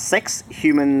around 6.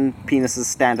 Human penises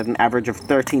stand at an average of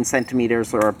 13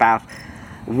 centimeters, or about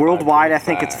worldwide. I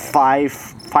think it's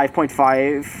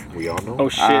 5.5. We all know. Oh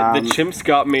shit! The chimps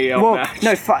got me outmatched.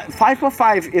 Well, no,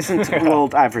 5.5 isn't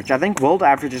world average. I think world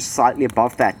average is slightly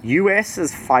above that. US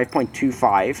is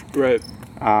 5.25. Right.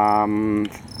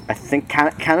 I think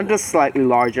Canada's slightly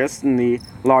larger, and the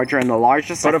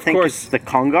largest, But I of think, course, is the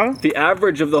Congo. The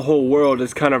average of the whole world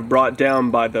is kind of brought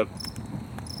down by the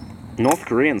North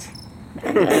Koreans.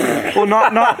 Well,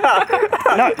 not, or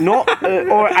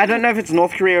I don't know if it's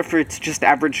North Korea or if it's just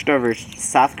averaged over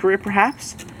South Korea,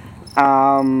 perhaps.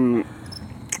 But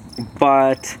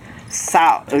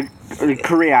South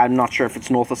Korea, I'm not sure if it's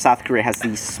North or South Korea, has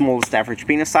the smallest average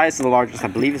penis size. The largest, I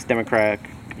believe, is Democratic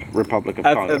Republic of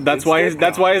Congo. That's why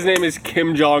his name is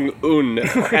Kim Jong Un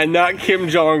and not Kim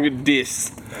Jong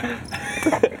Dis.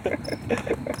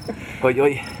 But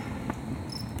yo,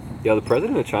 the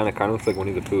president of China kind of looks like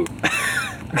Winnie the Pooh.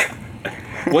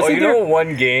 You know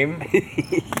one game?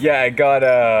 Yeah, it got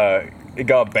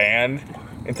banned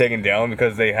and taken down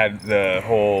because they had the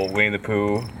whole Winnie the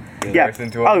Pooh Yeah.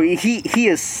 into it. Oh, he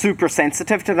is super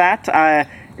sensitive to that.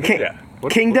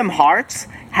 Kingdom Hearts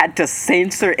had to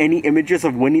censor any images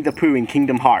of Winnie the Pooh in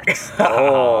Kingdom Hearts.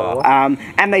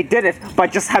 And they did it by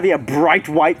just having a bright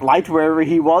white light wherever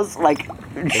he was, like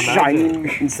shining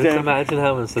Just instead. imagine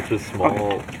having such a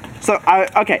small. So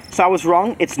I was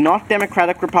wrong. It's not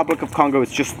Democratic Republic of Congo.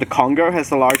 It's just the Congo has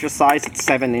the largest size. It's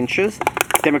 7 inches.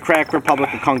 Democratic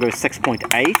Republic of Congo is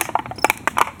 6.8.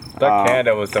 That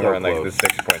Canada was somewhere so in like the close.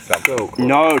 6 point something. So close.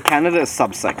 No, Canada is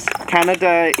sub 6.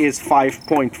 Canada is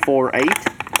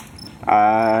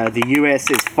 5.48. The US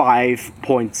is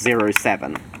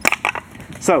 5.07.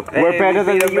 So we're better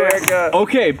than the US.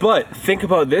 Okay, but think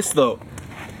about this though.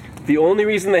 The only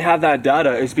reason they have that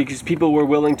data is because people were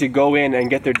willing to go in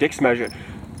and get their dicks measured.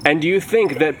 And do you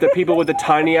think that the people with the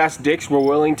tiny ass dicks were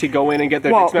willing to go in and get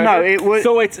their dicks measured? no, it would.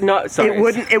 So it's not. Sorry.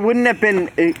 It wouldn't have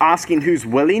been asking who's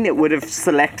willing. It would have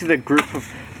selected a group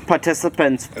of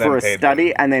participants then for a paid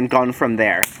study and then gone from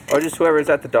there. Or just whoever's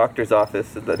at the doctor's office.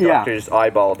 The Yeah. doctor just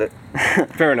eyeballed it.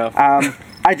 Fair enough.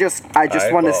 I just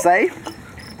want to Eyeball. say.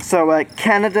 So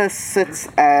Canada sits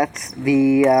at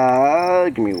the.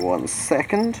 Give me 1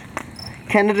 second.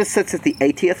 Canada sits at the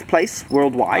 80th place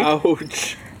worldwide.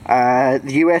 Ouch. The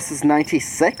US is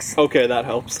 96. Okay, that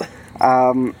helps.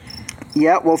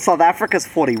 Yeah, well, South Africa's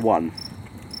 41.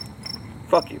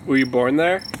 Fuck you. Were you born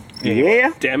there?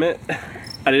 Yeah. Damn it.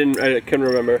 I couldn't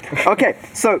remember. Okay,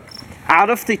 so out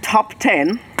of the top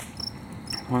 10,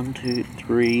 1, 2,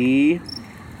 3,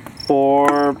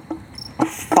 4,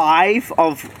 5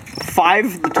 of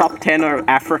the top 10 are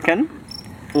African.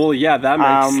 Well, yeah, that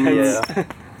makes sense. Yeah.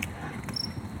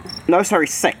 No, sorry,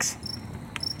 6.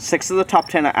 6 of the top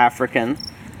 10 are African.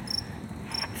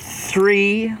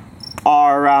 3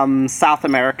 are South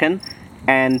American,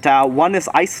 and 1 is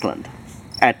Iceland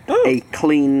at a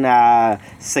clean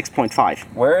 6.5.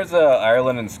 Where's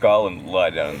Ireland and Scotland lie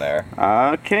down there?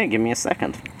 Okay, give me a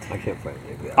second. I can't find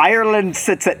any of that. Ireland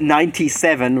sits at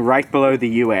 97, right below the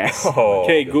US. Oh,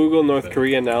 Okay, Google North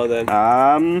Korea now then.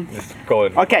 just go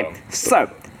in. Okay, so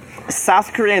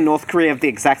South Korea and North Korea have the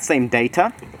exact same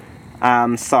data.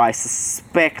 So I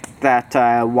suspect that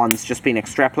one's just been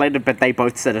extrapolated, but they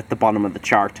both sit at the bottom of the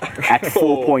chart at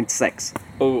 4.6.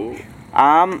 Oh.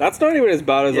 Um, That's not even as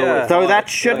bad as I Yeah. would've Though thought. that I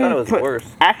shouldn't thought it was put. worse.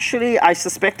 Actually, I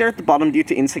suspect they're at the bottom due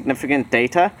to insignificant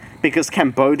data because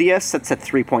Cambodia sits at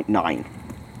 3.9.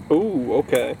 Ooh,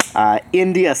 okay.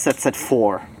 India sits at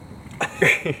 4.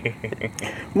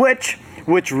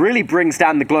 which really brings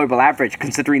down the global average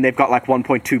considering they've got like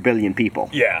 1.2 billion people.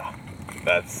 Yeah,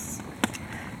 that's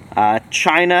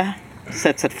China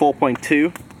sits at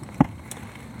 4.2.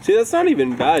 See, that's not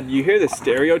even bad. You hear the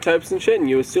stereotypes and shit, and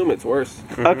you assume it's worse.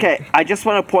 Okay, I just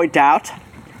want to point out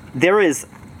there is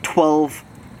 12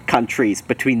 countries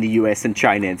between the US and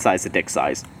China in size of dick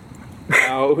size.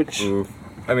 Ouch. oof.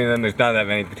 I mean, then there's not that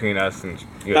many between us and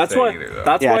USA That's why. either, though.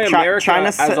 That's Yeah, why America China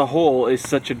as a whole is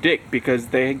such a dick because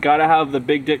they gotta have the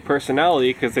big dick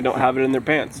personality because they don't have it in their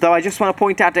pants. Though I just want to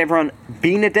point out to everyone,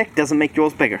 being a dick doesn't make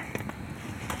yours bigger.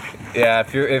 Yeah,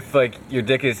 if like your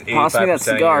dick is 85% Pass me that of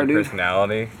cigar, your dude.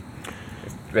 personality,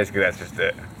 basically that's just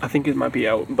it. I think it might be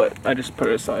out, but I just put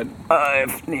it aside.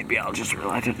 If maybe I'll just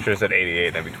relight it. Should have said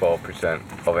 88, that'd be 12%,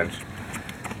 12 inch.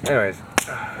 Anyways,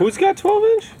 Who's got 12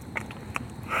 inch?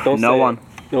 Don't No say one. It.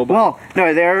 Nobody. Well,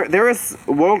 no, there is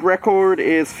world record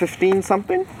is 15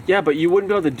 something. Yeah, but you wouldn't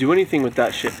be able to do anything with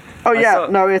that shit. Oh I yeah, saw-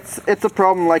 no, it's a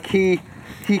problem. Like he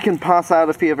can pass out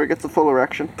if he ever gets a full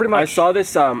erection. Pretty I much. saw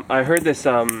this. I heard this.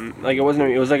 Like it wasn't.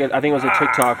 It was like I think it was a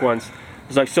TikTok once. It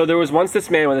was like so. There was once this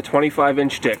man with a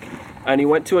 25-inch dick, and he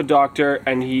went to a doctor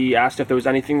and he asked if there was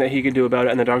anything that he could do about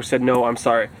it, and the doctor said no, I'm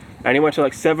sorry. And he went to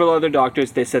like several other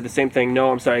doctors. They said the same thing. No,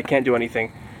 I'm sorry, I can't do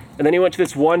anything. And then he went to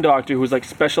this one doctor who was like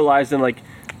specialized in like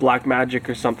black magic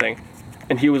or something,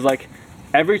 and he was like,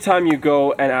 every time you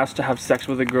go and ask to have sex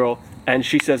with a girl and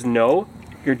she says no,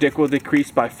 your dick will decrease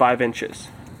by 5 inches.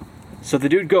 So the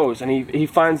dude goes and he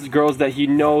finds girls that he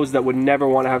knows that would never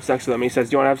want to have sex with him. He says,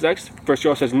 do you want to have sex? First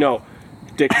girl says no.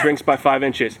 Dick shrinks by 5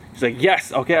 inches. He's like,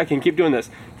 yes, okay, I can keep doing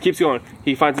this. Keeps going.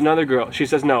 He finds another girl. She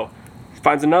says no.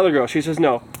 Finds another girl. She says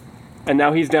no. And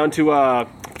now he's down to a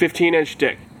 15-inch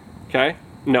dick. Okay?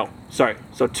 No. Sorry.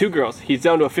 So 2 girls. He's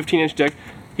down to a 15-inch dick.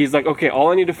 He's like, okay,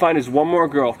 all I need to find is one more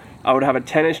girl. I would have a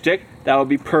 10-inch dick. That would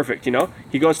be perfect, you know?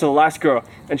 He goes to the last girl,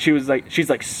 and she's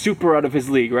like super out of his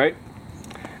league, right?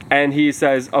 And he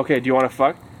says, okay, do you want to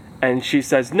fuck? And she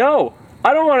says, no,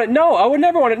 I don't want it. No, I would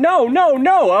never want it. No,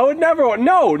 I would never want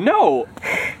no.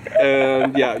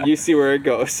 And yeah, you see where it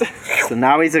goes. So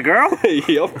now he's a girl.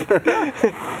 Yup.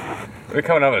 they're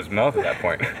coming out of his mouth at that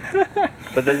point.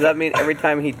 But does that mean every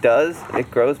time he does, it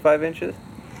grows 5 inches?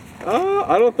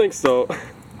 I don't think so.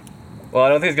 Well, I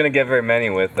don't think he's gonna get very many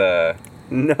with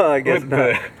No, I guess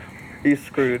not. He's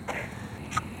screwed.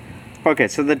 Okay,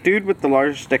 so the dude with the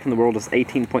largest dick in the world is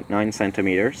 18.9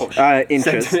 centimeters.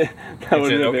 Inches. That would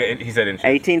be Okay, he said inches.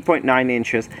 18.9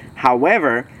 inches.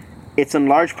 However, it's in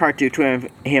large part due to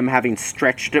him having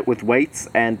stretched it with weights,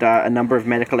 and a number of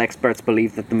medical experts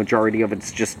believe that the majority of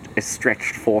it's just a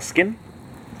stretched foreskin.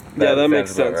 Yeah, that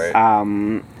makes sounds about sense.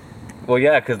 right. Well,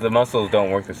 yeah, because the muscles don't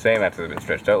work the same after they've been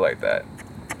stretched out like that.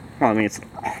 Well, I mean, it's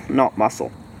not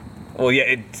muscle. Well, yeah,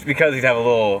 it's because he'd have a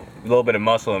little bit of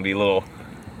muscle and be a little,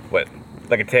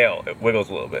 like a tail. It wiggles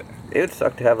a little bit. It would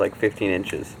suck to have like 15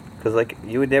 inches. Because like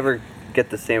you would never get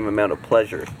the same amount of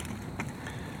pleasure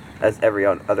as every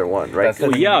other one, right? That's-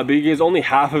 'Cause Well, yeah, because only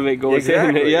half of it goes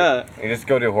Exactly. in. Yeah. You just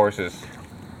go to horses,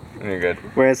 and you're good.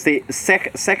 Whereas the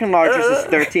second largest is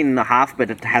 13 and a half, but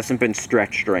it hasn't been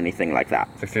stretched or anything like that.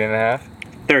 16 and a half?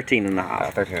 13 and a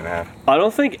half. 13 and a half. I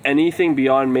don't think anything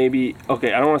beyond maybe.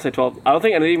 Okay, I don't want to say 12. I don't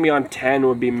think anything beyond 10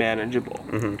 would be manageable.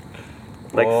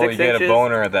 Like well, 6 you get inches. a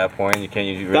boner at that point. You can't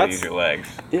really That's- use your legs.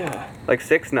 Yeah. Like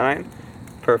 6'9".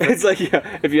 Perfect. It's like,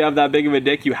 yeah, if you have that big of a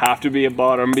dick, you have to be a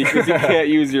bottom because you can't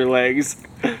use your legs.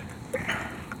 Then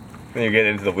you get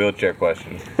into the wheelchair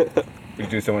question. You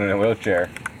do someone in a wheelchair,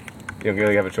 you don't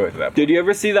really have a choice at that point. Did you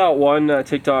ever see that one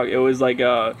TikTok? It was like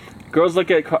girls look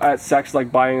at sex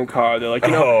like buying a car. They're like,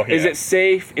 Oh, yeah. is it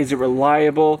safe? Is it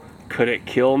reliable? Could it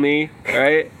kill me?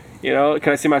 Right? You know,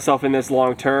 can I see myself in this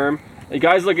long term? You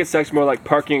guys look at sex more like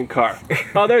parking a car.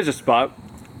 Oh, there's a spot.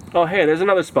 Oh, hey, there's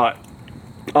another spot.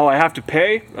 Oh, I have to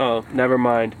pay? Oh, never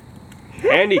mind.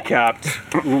 Handicapped.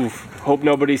 Oof. Hope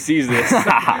nobody sees this.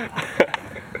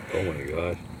 Oh my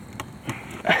god.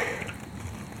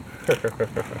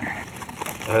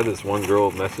 I had this one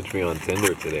girl message me on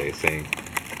Tinder today saying,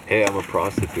 "Hey, I'm a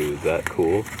prostitute. Is that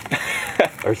cool?"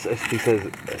 Or she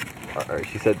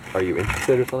said, "Are you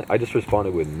interested or something?" I just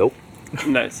responded with, "Nope."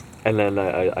 Nice. And then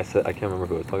I said, I can't remember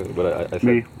who I was talking to, but I said,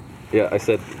 Me. yeah, I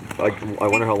said, like, I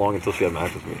wonder how long until she had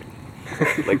match with me.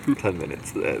 Like 10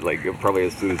 minutes. Like probably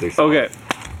as soon as they saw Okay. it.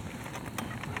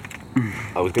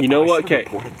 I was gonna, You know I what? should've Okay.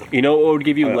 reported them. You know what would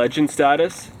give you legend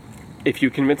status? If you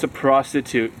convince a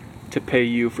prostitute to pay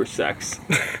you for sex.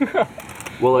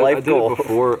 Well, I Life did goal. it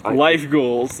before. Life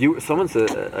goals. Someone said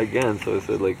again, so I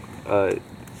said like,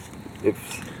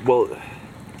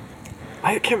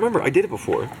 I can't remember. I did it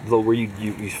before, though, where you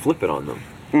flip it on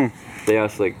them. They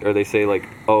ask like, or they say like,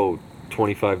 oh,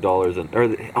 $25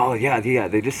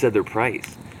 and they just said their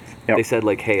price. Yep. They said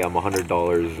like, hey, I'm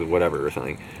 $100 or whatever or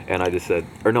something, and I just said,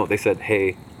 or no, they said,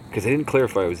 hey, because they didn't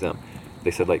clarify it was them. They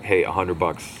said like, hey,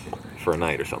 $100 for a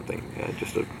night or something,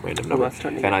 just a random number. that's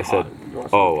starting to And get I said, hot. You want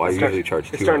oh, some- I it's start- usually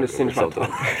charge it's starting to $200 singe or my something.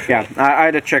 tongue. Yeah, I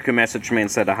had a chick who messaged me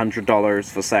and said $100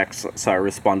 for sex, so I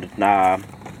responded, nah.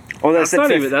 Oh, they That's said not,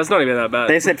 50, even, that's not even that bad.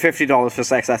 they said $50 for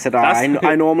sex. I said, That's-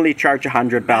 I normally charge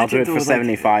 £100 Imagine for it though, for like-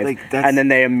 75, like, that's- and then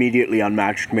they immediately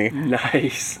unmatched me.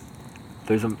 Nice.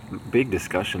 There's a big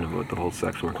discussion about the whole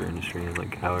sex worker industry and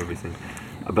like how everything,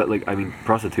 but like I mean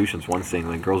prostitution's one thing.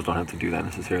 Like girls don't have to do that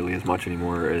necessarily as much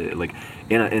anymore. Like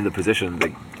in the position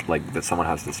like that someone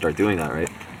has to start doing that, right?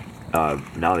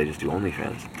 Now they just do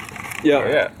OnlyFans. Yeah. Oh,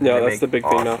 yeah. Yeah, They that's make the big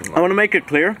thing now. awesome I want to make it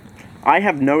clear, I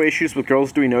have no issues with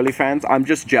girls doing OnlyFans. I'm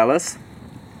just jealous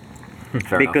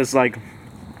Fair because like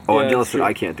oh, Yeah, I'm jealous that's that true.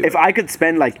 I can't do if it. I could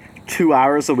spend like 2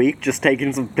 hours a week just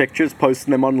taking some pictures,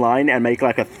 posting them online, and make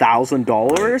like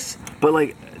 $1,000. But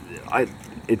like,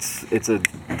 it's a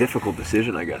difficult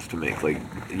decision, I guess, to make. Like,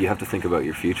 you have to think about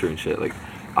your future and shit. Like,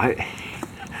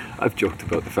 I've joked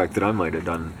about the fact that I might have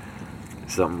done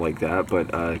something like that, but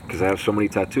because I have so many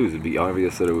tattoos, it'd be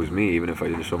obvious that it was me, even if I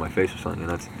didn't show my face or something. And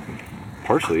that's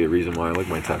partially a reason why I like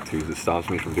my tattoos. It stops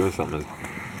me from doing something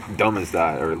as dumb as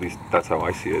that, or at least that's how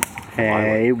I see it.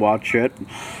 Hey, watch it.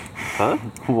 Huh?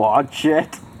 Watch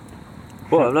it.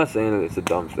 Well, I'm not saying that it's a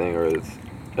dumb thing or it's,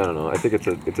 I don't know. I think it's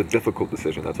a difficult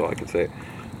decision. That's all I can say.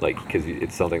 Like, because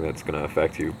it's something that's gonna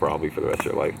affect you probably for the rest of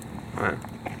your life. Alright.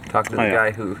 Talk to the yeah.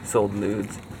 guy who sold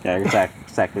nudes. Yeah,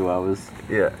 exactly what I was.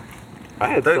 Yeah. I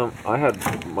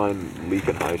had mine leak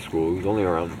in high school. It was only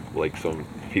around like some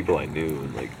people I knew,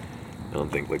 and like I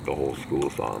don't think like the whole school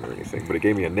saw him or anything. But it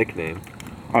gave me a nickname.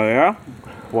 Oh yeah?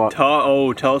 What?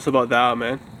 Tell us about that,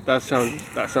 man. That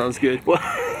sounds good.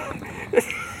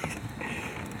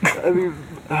 I mean,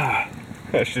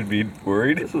 I should be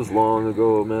worried. this was long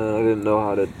ago, man. I didn't know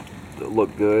how to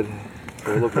look good.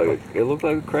 It looked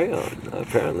like a crayon,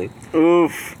 apparently.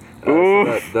 Oof. So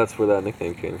Oof. that's where that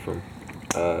nickname came from.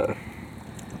 I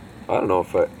don't know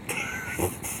if I.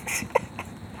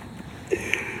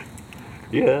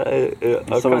 Yeah,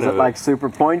 So was it like super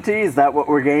pointy? Is that what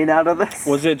we're getting out of this?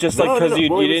 Was it just No, like no, because no, you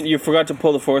well, it was- you forgot to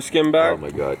pull the foreskin back? Oh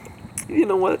my god. you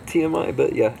know what, TMI,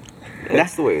 but yeah,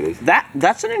 that's the way it is.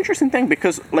 That's an interesting thing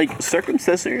because like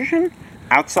circumcision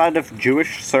outside of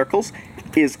Jewish circles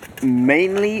is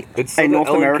mainly It's so a that North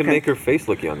Ellen American. can make her face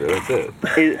look younger. That's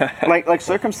it. Like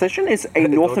circumcision is a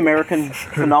North American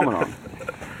phenomenon.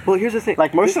 Well, here's the thing.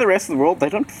 Like most of the rest of the world, they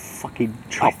don't fucking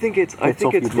chop. I think it's off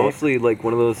your dick. mostly like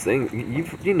one of those things.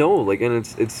 You know, like, and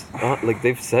it's like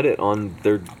they've said it on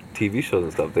their TV shows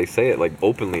and stuff. They say it like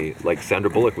openly. Like Sandra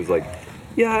Bullock was like,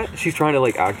 yeah, she's trying to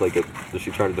like act like it.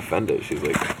 She's trying to defend it. She's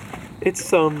like,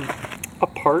 it's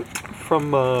apart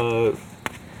from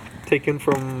taken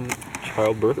from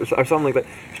childbirth or something like that.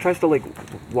 She tries to like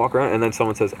walk around, and then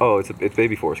someone says, oh, it's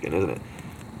baby foreskin, isn't it?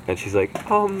 And she's like,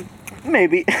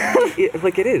 Maybe.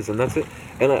 like it is, and that's it.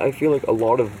 And I feel like a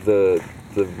lot of the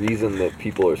reason that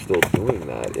people are still doing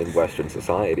that in Western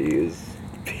society is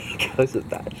because of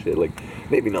that shit. Like,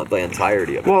 maybe not the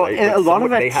entirety of it. Well, right? a But lot of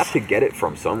they it's- have to get it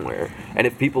from somewhere. And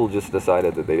if people just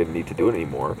decided that they didn't need to do it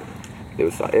anymore,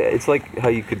 it's like how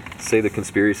you could say the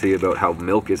conspiracy about how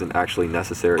milk isn't actually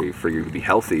necessary for you to be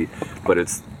healthy, but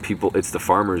it's the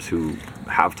farmers who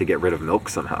have to get rid of milk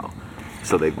somehow.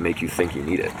 So they make you think you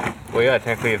need it. Well, yeah,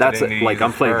 technically, if That's they it. didn't Like, use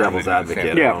I'm playing sperm, devil's they'd do the same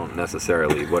advocate. thing. I don't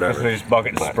necessarily, So whatever. they just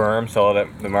bucket But- sperm, sell it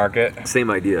at the market. Same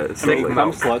idea. So, Big like,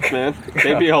 cum sluts, man.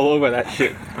 They be all over that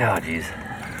shit. Oh, jeez.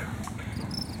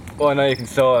 Well, I know you can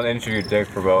sell an inch of your dick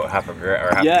for about half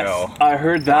a Yes, mil. I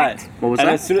heard that. What was and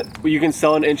that? as soon as you can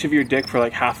sell an inch of your dick for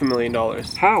like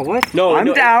 $500,000. how? What? No, I'm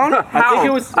no, down. I think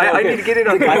it was. I okay. need to get it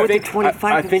on I the think, 25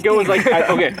 I think it was like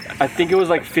I think it was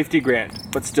like 50 grand,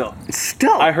 but still,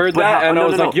 Still. I heard But that how- and no, I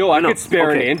was no, like, no, yo, I no, could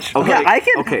spare okay, an inch. okay. Yeah, Like, I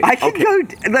can. okay, I can okay.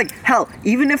 go like hell.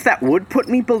 Even if that would put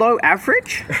me below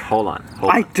average, Hold on.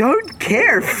 I don't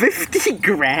care. 50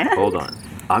 grand. Hold on.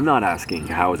 I'm not asking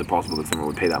how is it possible that someone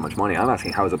would pay that much money. I'm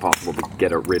asking how is it possible to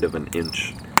get rid of an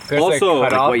inch. Just, Also, cut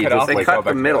like off, what you cut just- off, they like, cut go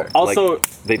back the middle. together. Also,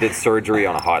 They did surgery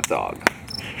on a hot dog.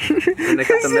 And they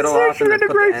cut the middle off and then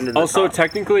put the end in the also top.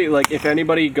 technically, like if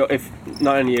anybody if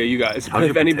not any of you guys, How's but your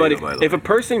if anybody, potato, by the if a way?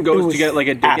 person goes to get like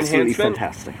a dick Absolutely enhancement,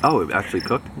 fantastic. Oh, it actually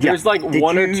cooked? there's like Did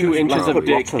 1 or you, 2 inches like, of put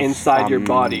dick lots of, inside your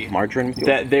body margarine with yours?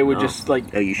 that they would just like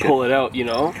Oh, you should. pull it out, you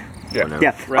know? Yeah.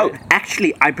 Right. Oh,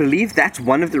 actually, I believe that's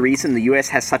one of the reasons the U.S.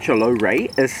 has such a low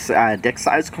rate is dick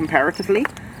size comparatively.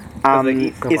 they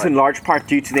eat so Is much. in large part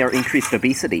due to their increased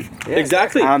obesity.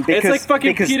 Exactly. It's because- like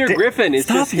fucking because Peter di- Griffin. It's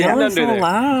just hidden under there.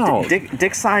 loud.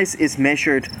 Dick size is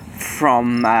measured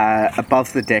from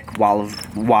above the dick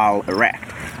while erect,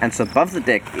 and so above the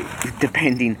dick,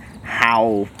 depending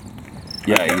how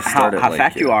Yeah, you how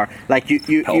fat you are, like you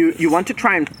pelvis. want to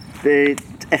try and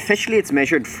officially it's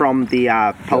measured from the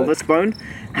pelvis bone.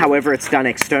 However, it's done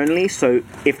externally, so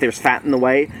if there's fat in the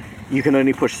way, you can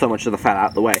only push so much of the fat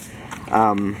out the way.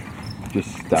 Just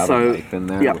stab So, a knife in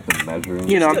there yeah. with the measuring.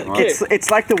 You know, Okay.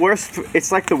 it's like the worst.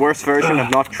 It's like the worst version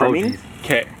of not trimming.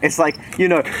 Okay. It's like,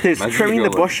 there's Imagine trimming you the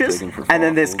go, like, bushes, digging for and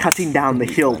then there's fossils. cutting down the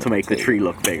You hill find to a make the potato. tree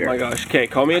look bigger. Oh my gosh. Okay,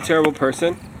 call me a terrible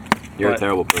person. You're a But-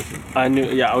 terrible person. I knew.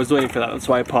 Yeah, I was waiting for that. That's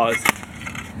why I paused.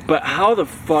 But how the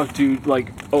fuck do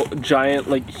giant,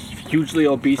 like hugely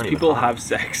obese people have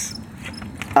sex?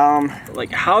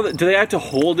 Like how do they have to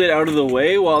hold it out of the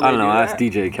way while they I don't know. do Ask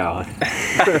that? DJ Khaled.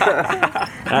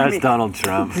 Ask Donald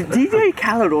Trump. DJ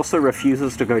Khaled also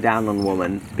refuses to go down on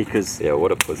women because Yeah,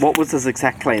 what a pussy. what was his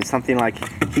exact claim? Something like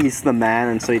he's the man,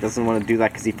 and so he doesn't want to do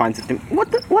that because he finds it.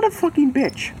 What a fucking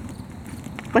bitch!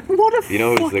 Like what a You know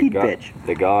who's the fucking god? bitch!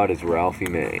 The god is Ralphie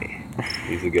May.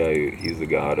 He's the guy. He's the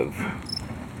god of.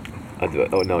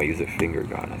 Oh no, he's a finger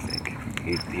god. I think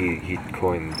he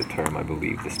coined the term. I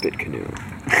believe the spit canoe.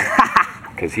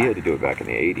 Because he had to do it back in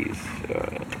the '80s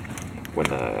when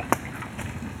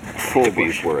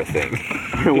hippies were a thing.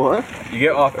 What? You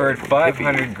get offered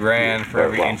 500 grand for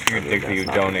every Well, inch of your I mean, dick that you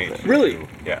that's not donate. Really?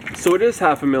 Yeah. So it is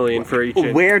 $500,000 for each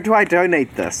inch. Where do I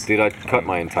donate this? Dude, I cut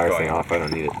my entire thing off. I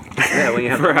don't need it. Yeah, when you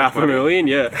have For $500,000,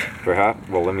 yeah. For half?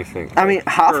 Well, let me think. I mean,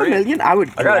 $500,000. I would.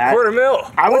 I got a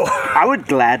 $250,000. I would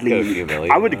gladly. Got a few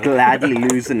million, I would huh? gladly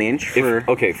lose an inch for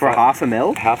okay, for fine.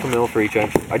 $500,000. $500,000 for each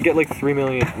inch. I'd get like $3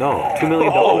 million. No, $2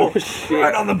 million. Oh shit.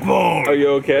 Right on the bone. Are you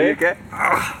okay? Okay.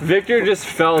 Victor just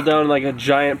fell down like a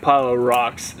giant pile of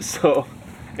rocks. So,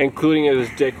 including his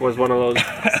dick was one of those.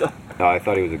 So, No, I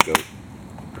thought he was a goat.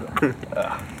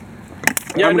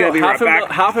 yeah, I'm no, gonna be right back.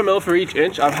 $500,000 for each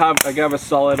inch. I have a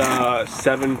solid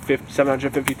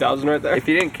 750,000 right there. If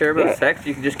you didn't care about Yeah. sex,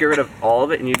 you could just get rid of all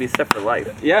of it and you'd be set for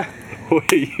life. Yeah, What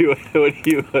are you,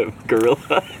 a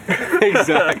gorilla?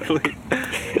 exactly.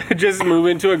 Just move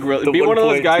into a gorilla. The Be one of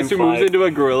those guys who 1.25. moves into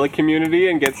a gorilla community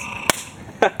and gets.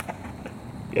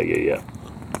 Yeah.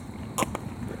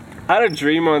 I had a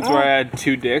dream once where I had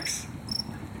 2 dicks.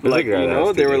 like a guy you that know,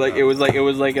 has they were to like it was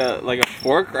like a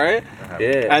fork, right?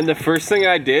 Yeah. And the first thing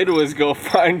I did was go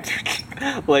find,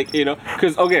 like you know,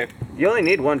 because okay, You only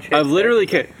need one chick. I've literally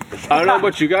I don't know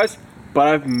about you guys, but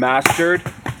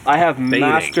I have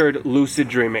mastered lucid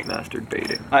dreaming. Mastered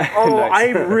baiting. Oh,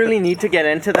 I Nice. really need to get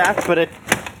into that, but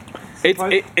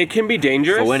it can be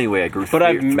dangerous. So anyway, I grew But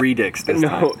I've three dicks this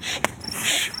time.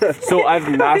 So I've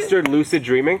mastered lucid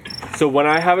dreaming. So when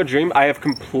I have a dream, I have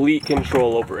complete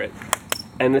control over it,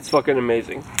 and it's fucking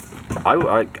amazing.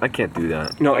 I can't do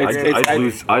that. No,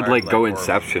 I'd like go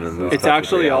Inception and lose It's touch with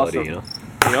actually reality, awesome. You know?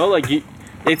 You know, like it's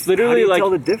How do literally you like tell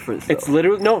the difference? it's though?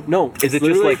 literally no. Is it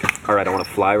just like, all right, I want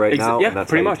to fly right now? Yeah, and that's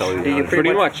pretty how much. You tell You you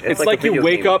Pretty much. It's like a you video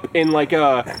wake game. up in like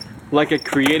a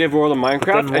creative world of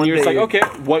Minecraft, Then and you're just like, one okay,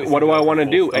 what do I want to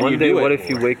do? And One you day, do what it. if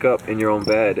you wake up in your own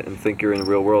bed and think you're in the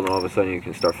real world, and all of a sudden you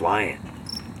can start flying?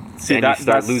 See and that you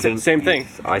start that's losing. same thing.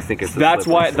 I think it's. a That's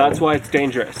slippery why slope. it's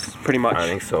dangerous, pretty much. I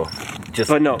think so. Just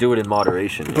But no. do it in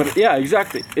moderation. But yeah,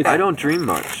 exactly. It's, I don't dream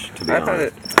much, to be I've had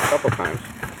honest. it a couple times.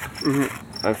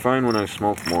 I find when I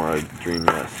smoke more, I dream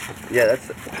less. Yeah,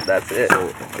 that's it. So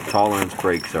tolerance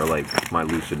breaks are like my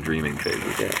lucid dreaming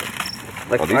phases. Yeah.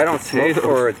 Like Oh, if these I don't smoke potatoes.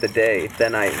 for the day,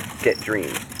 then I get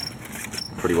dreams.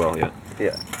 Pretty well, yeah.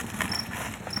 Yeah.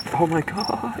 Oh my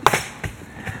god.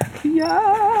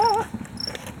 Yeah.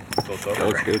 That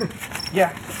was good.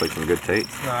 Yeah. It's like some good tape.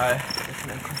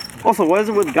 also, what is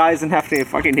it with guys and having to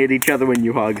fucking hit each other when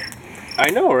you hug? I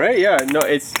know, right? Yeah. No,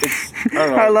 it's. I don't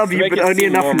know. I love to you, make but it only seem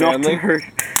enough more not manly. to hurt.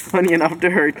 Only enough to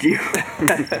hurt you.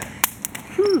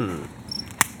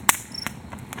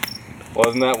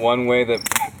 Wasn't that one way that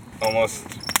almost,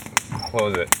 what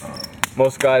was it?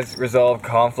 Most guys resolve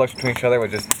conflicts between each other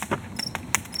with just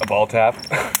a ball tap.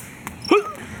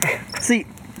 See,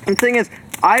 the thing is,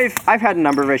 I've had a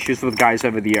number of issues with guys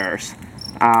over the years,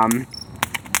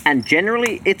 and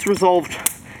generally it's resolved.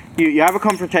 You have a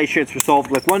confrontation, it's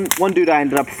resolved. Like one dude I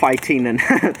ended up fighting, and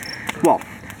well,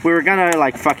 we were gonna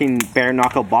like fucking bare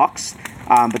knuckle box,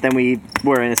 but then we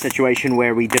were in a situation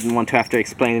where we didn't want to have to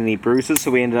explain any bruises,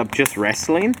 so we ended up just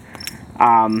wrestling.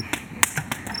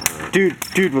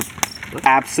 Dude was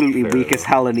absolutely Fair, weak as though.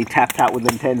 hell, and he tapped out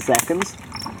within 10 seconds.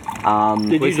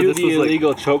 Did Wait, you so do this the was like-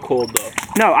 illegal chokehold though?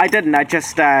 No, I didn't. I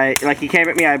just, like, he came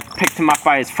at me, I picked him up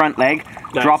by his front leg,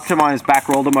 Nice. dropped him on his back,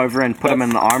 rolled him over, and put him in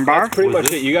the armbar. That's pretty Was much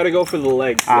this- it. You got to go for the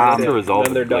legs. That's That's to it. resolve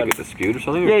Then they're done. like a dispute or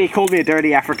something? Yeah, he called me a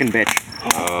dirty African bitch.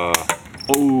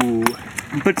 Ooh.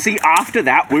 But see, after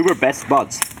that, we were best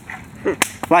buds.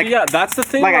 Like, Yeah, that's the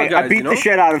thing. like about I guys, beat you know? the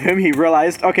shit out of him, he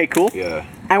realized, okay, cool, Yeah.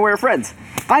 and we're friends.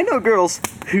 I know girls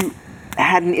who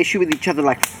had an issue with each other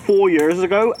like 4 years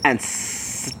ago, and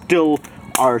still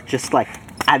are just, like,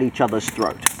 at each other's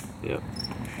throat. Yeah.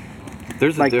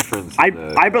 There's a Like, difference. I in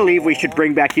the- I believe we should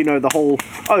bring back, you know, the whole,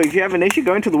 oh, if you have an issue,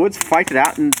 go into the woods, fight it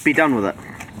out, and be done with it.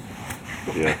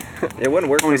 Yeah. It wouldn't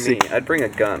work for Let me. me see. I'd bring a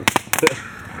gun.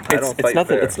 I don't It's fight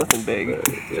nothing. fair. It's nothing big.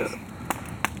 Yeah.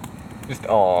 Just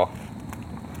aw.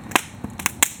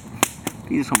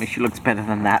 You just told me she looks better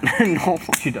than that. No.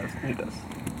 She does. She does.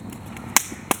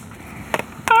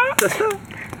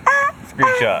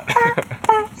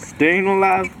 Screenshot. Staying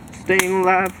alive, staying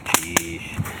alive.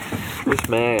 Yeesh. This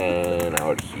man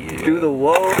out here. Do the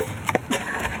whoa.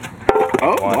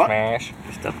 Oh, Want what? smash?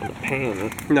 Stuff in the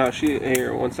pan. No, she.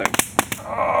 Here, 1 second. It's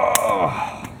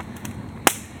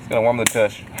gonna warm the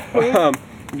tush.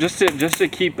 Just to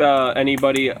keep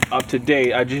anybody up to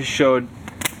date, I just showed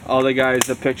all the guys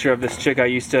a picture of this chick I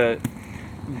used to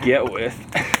get with.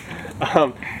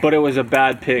 But it was a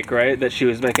bad pic, right? That she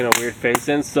was making a weird face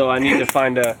in. So I need to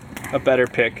find a better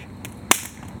pic.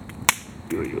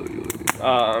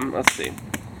 Let's see.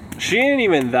 She ain't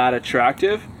even that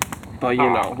attractive, but you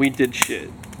know, we did shit.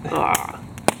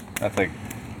 That's like,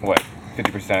 what,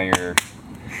 50% of your,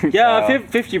 Yeah,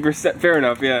 50%. Fair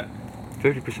enough. Yeah,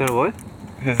 50% of what?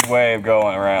 his way of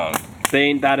going around. they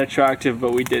ain't that attractive,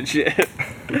 but we did shit.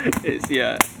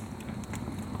 Yeah.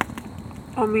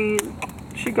 I mean,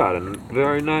 she got a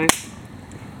very nice.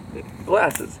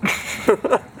 Glasses.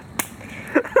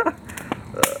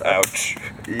 Ouch.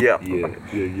 Yeah.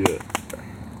 Yeah.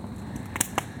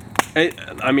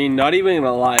 I mean, not even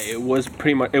gonna lie, it was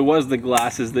the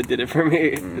glasses that did it for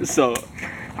me. So,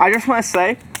 I just want to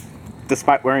say,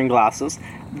 despite wearing glasses,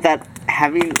 that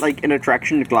having like an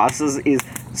attraction to glasses is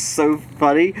so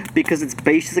funny because it's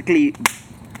basically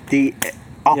the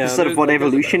opposite of what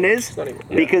evolution is.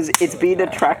 Because it's being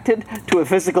attracted to a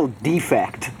physical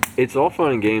defect. It's all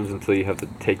fun and games until you have to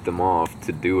take them off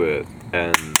to do it,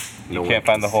 and You no can't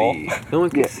one find the can hole? see. No one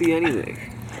can Yeah. see anything.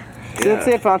 So that's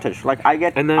the advantage. Like I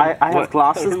get, And then I have what-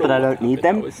 glasses, but I don't need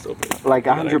them. Like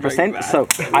 100%. So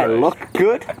I look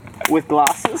good with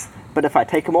glasses, but if I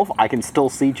take them off, I can still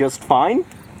see just fine.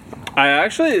 I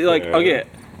actually okay.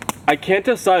 I can't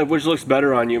decide which looks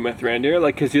better on you, Mithrandir.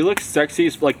 Like, cause you look sexy,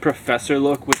 like professor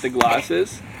look with the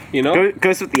glasses. You know,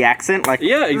 Goes with the accent, like.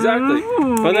 Yeah, exactly.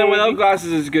 But then without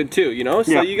glasses is good too. You know,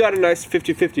 so Yeah. you got a nice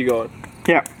 50-50 going.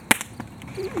 Yeah.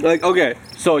 Like, okay,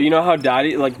 so you know how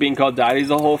daddy, like being called daddy's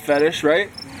a whole fetish, right?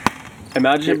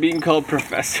 Imagine being called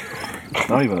professor. It's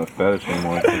not even a fetish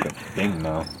anymore. It's like a thing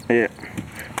now. Yeah.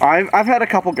 I've had a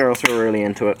couple girls who are really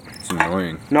into it. It's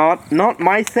annoying. Not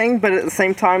my thing, but at the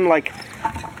same time, like.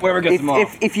 Whoever gets them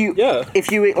off. If you Yeah.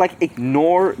 if you like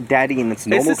ignore daddy in its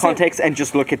normal the same- context and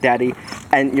just look at daddy,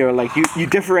 and you're like you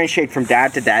differentiate from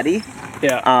dad to daddy.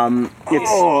 Yeah. It's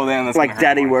Oh, man, that's like gonna hurt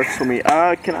daddy more. works for me.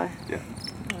 Can I? Yeah.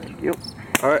 Yep.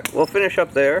 All right, we'll finish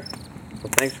up there.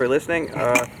 Well, thanks for listening.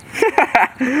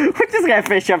 We're just gonna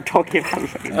finish up talking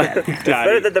about daddy. It's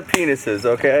better than the penises,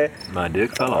 okay? My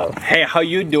dick fell off. Hey, how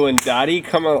you doing, daddy?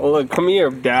 Come on, look, come here,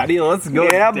 daddy. Let's go.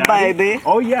 Yeah, daddy. baby.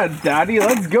 Oh yeah, daddy.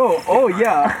 Let's go. Oh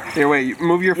yeah. Here, wait.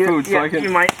 Move your food so I can. You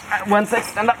might. One sec,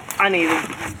 stand up. I need it.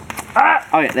 Ah!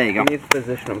 Oh yeah, there you go. You need to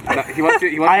position them. He wants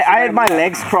you. I had my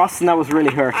legs crossed and that was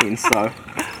really hurting. So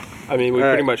I mean, we All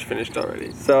pretty right. much finished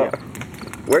already. So,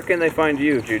 where can they find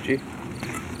you, Juji?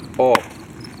 Oh,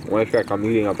 one sec. I'm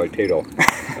eating a potato.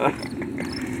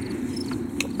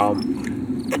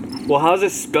 Well, how's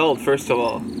it spelled, first of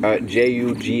all?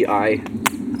 Jugi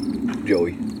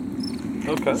Joey.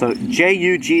 Okay. so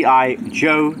JugiJoey.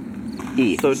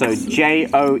 So So just-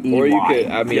 JoEY. Or you could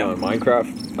add me on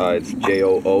Minecraft. It's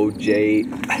JooJoie.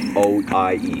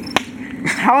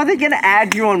 How are they gonna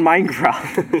add you on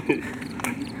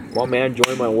Minecraft? Well, man,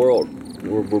 join my world.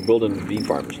 We're building bee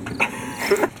farms.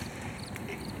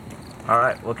 All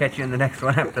right, we'll catch you in the next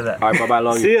one after that. All right, bye bye,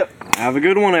 love you. See ya. Have a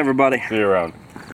good one, everybody. See you around.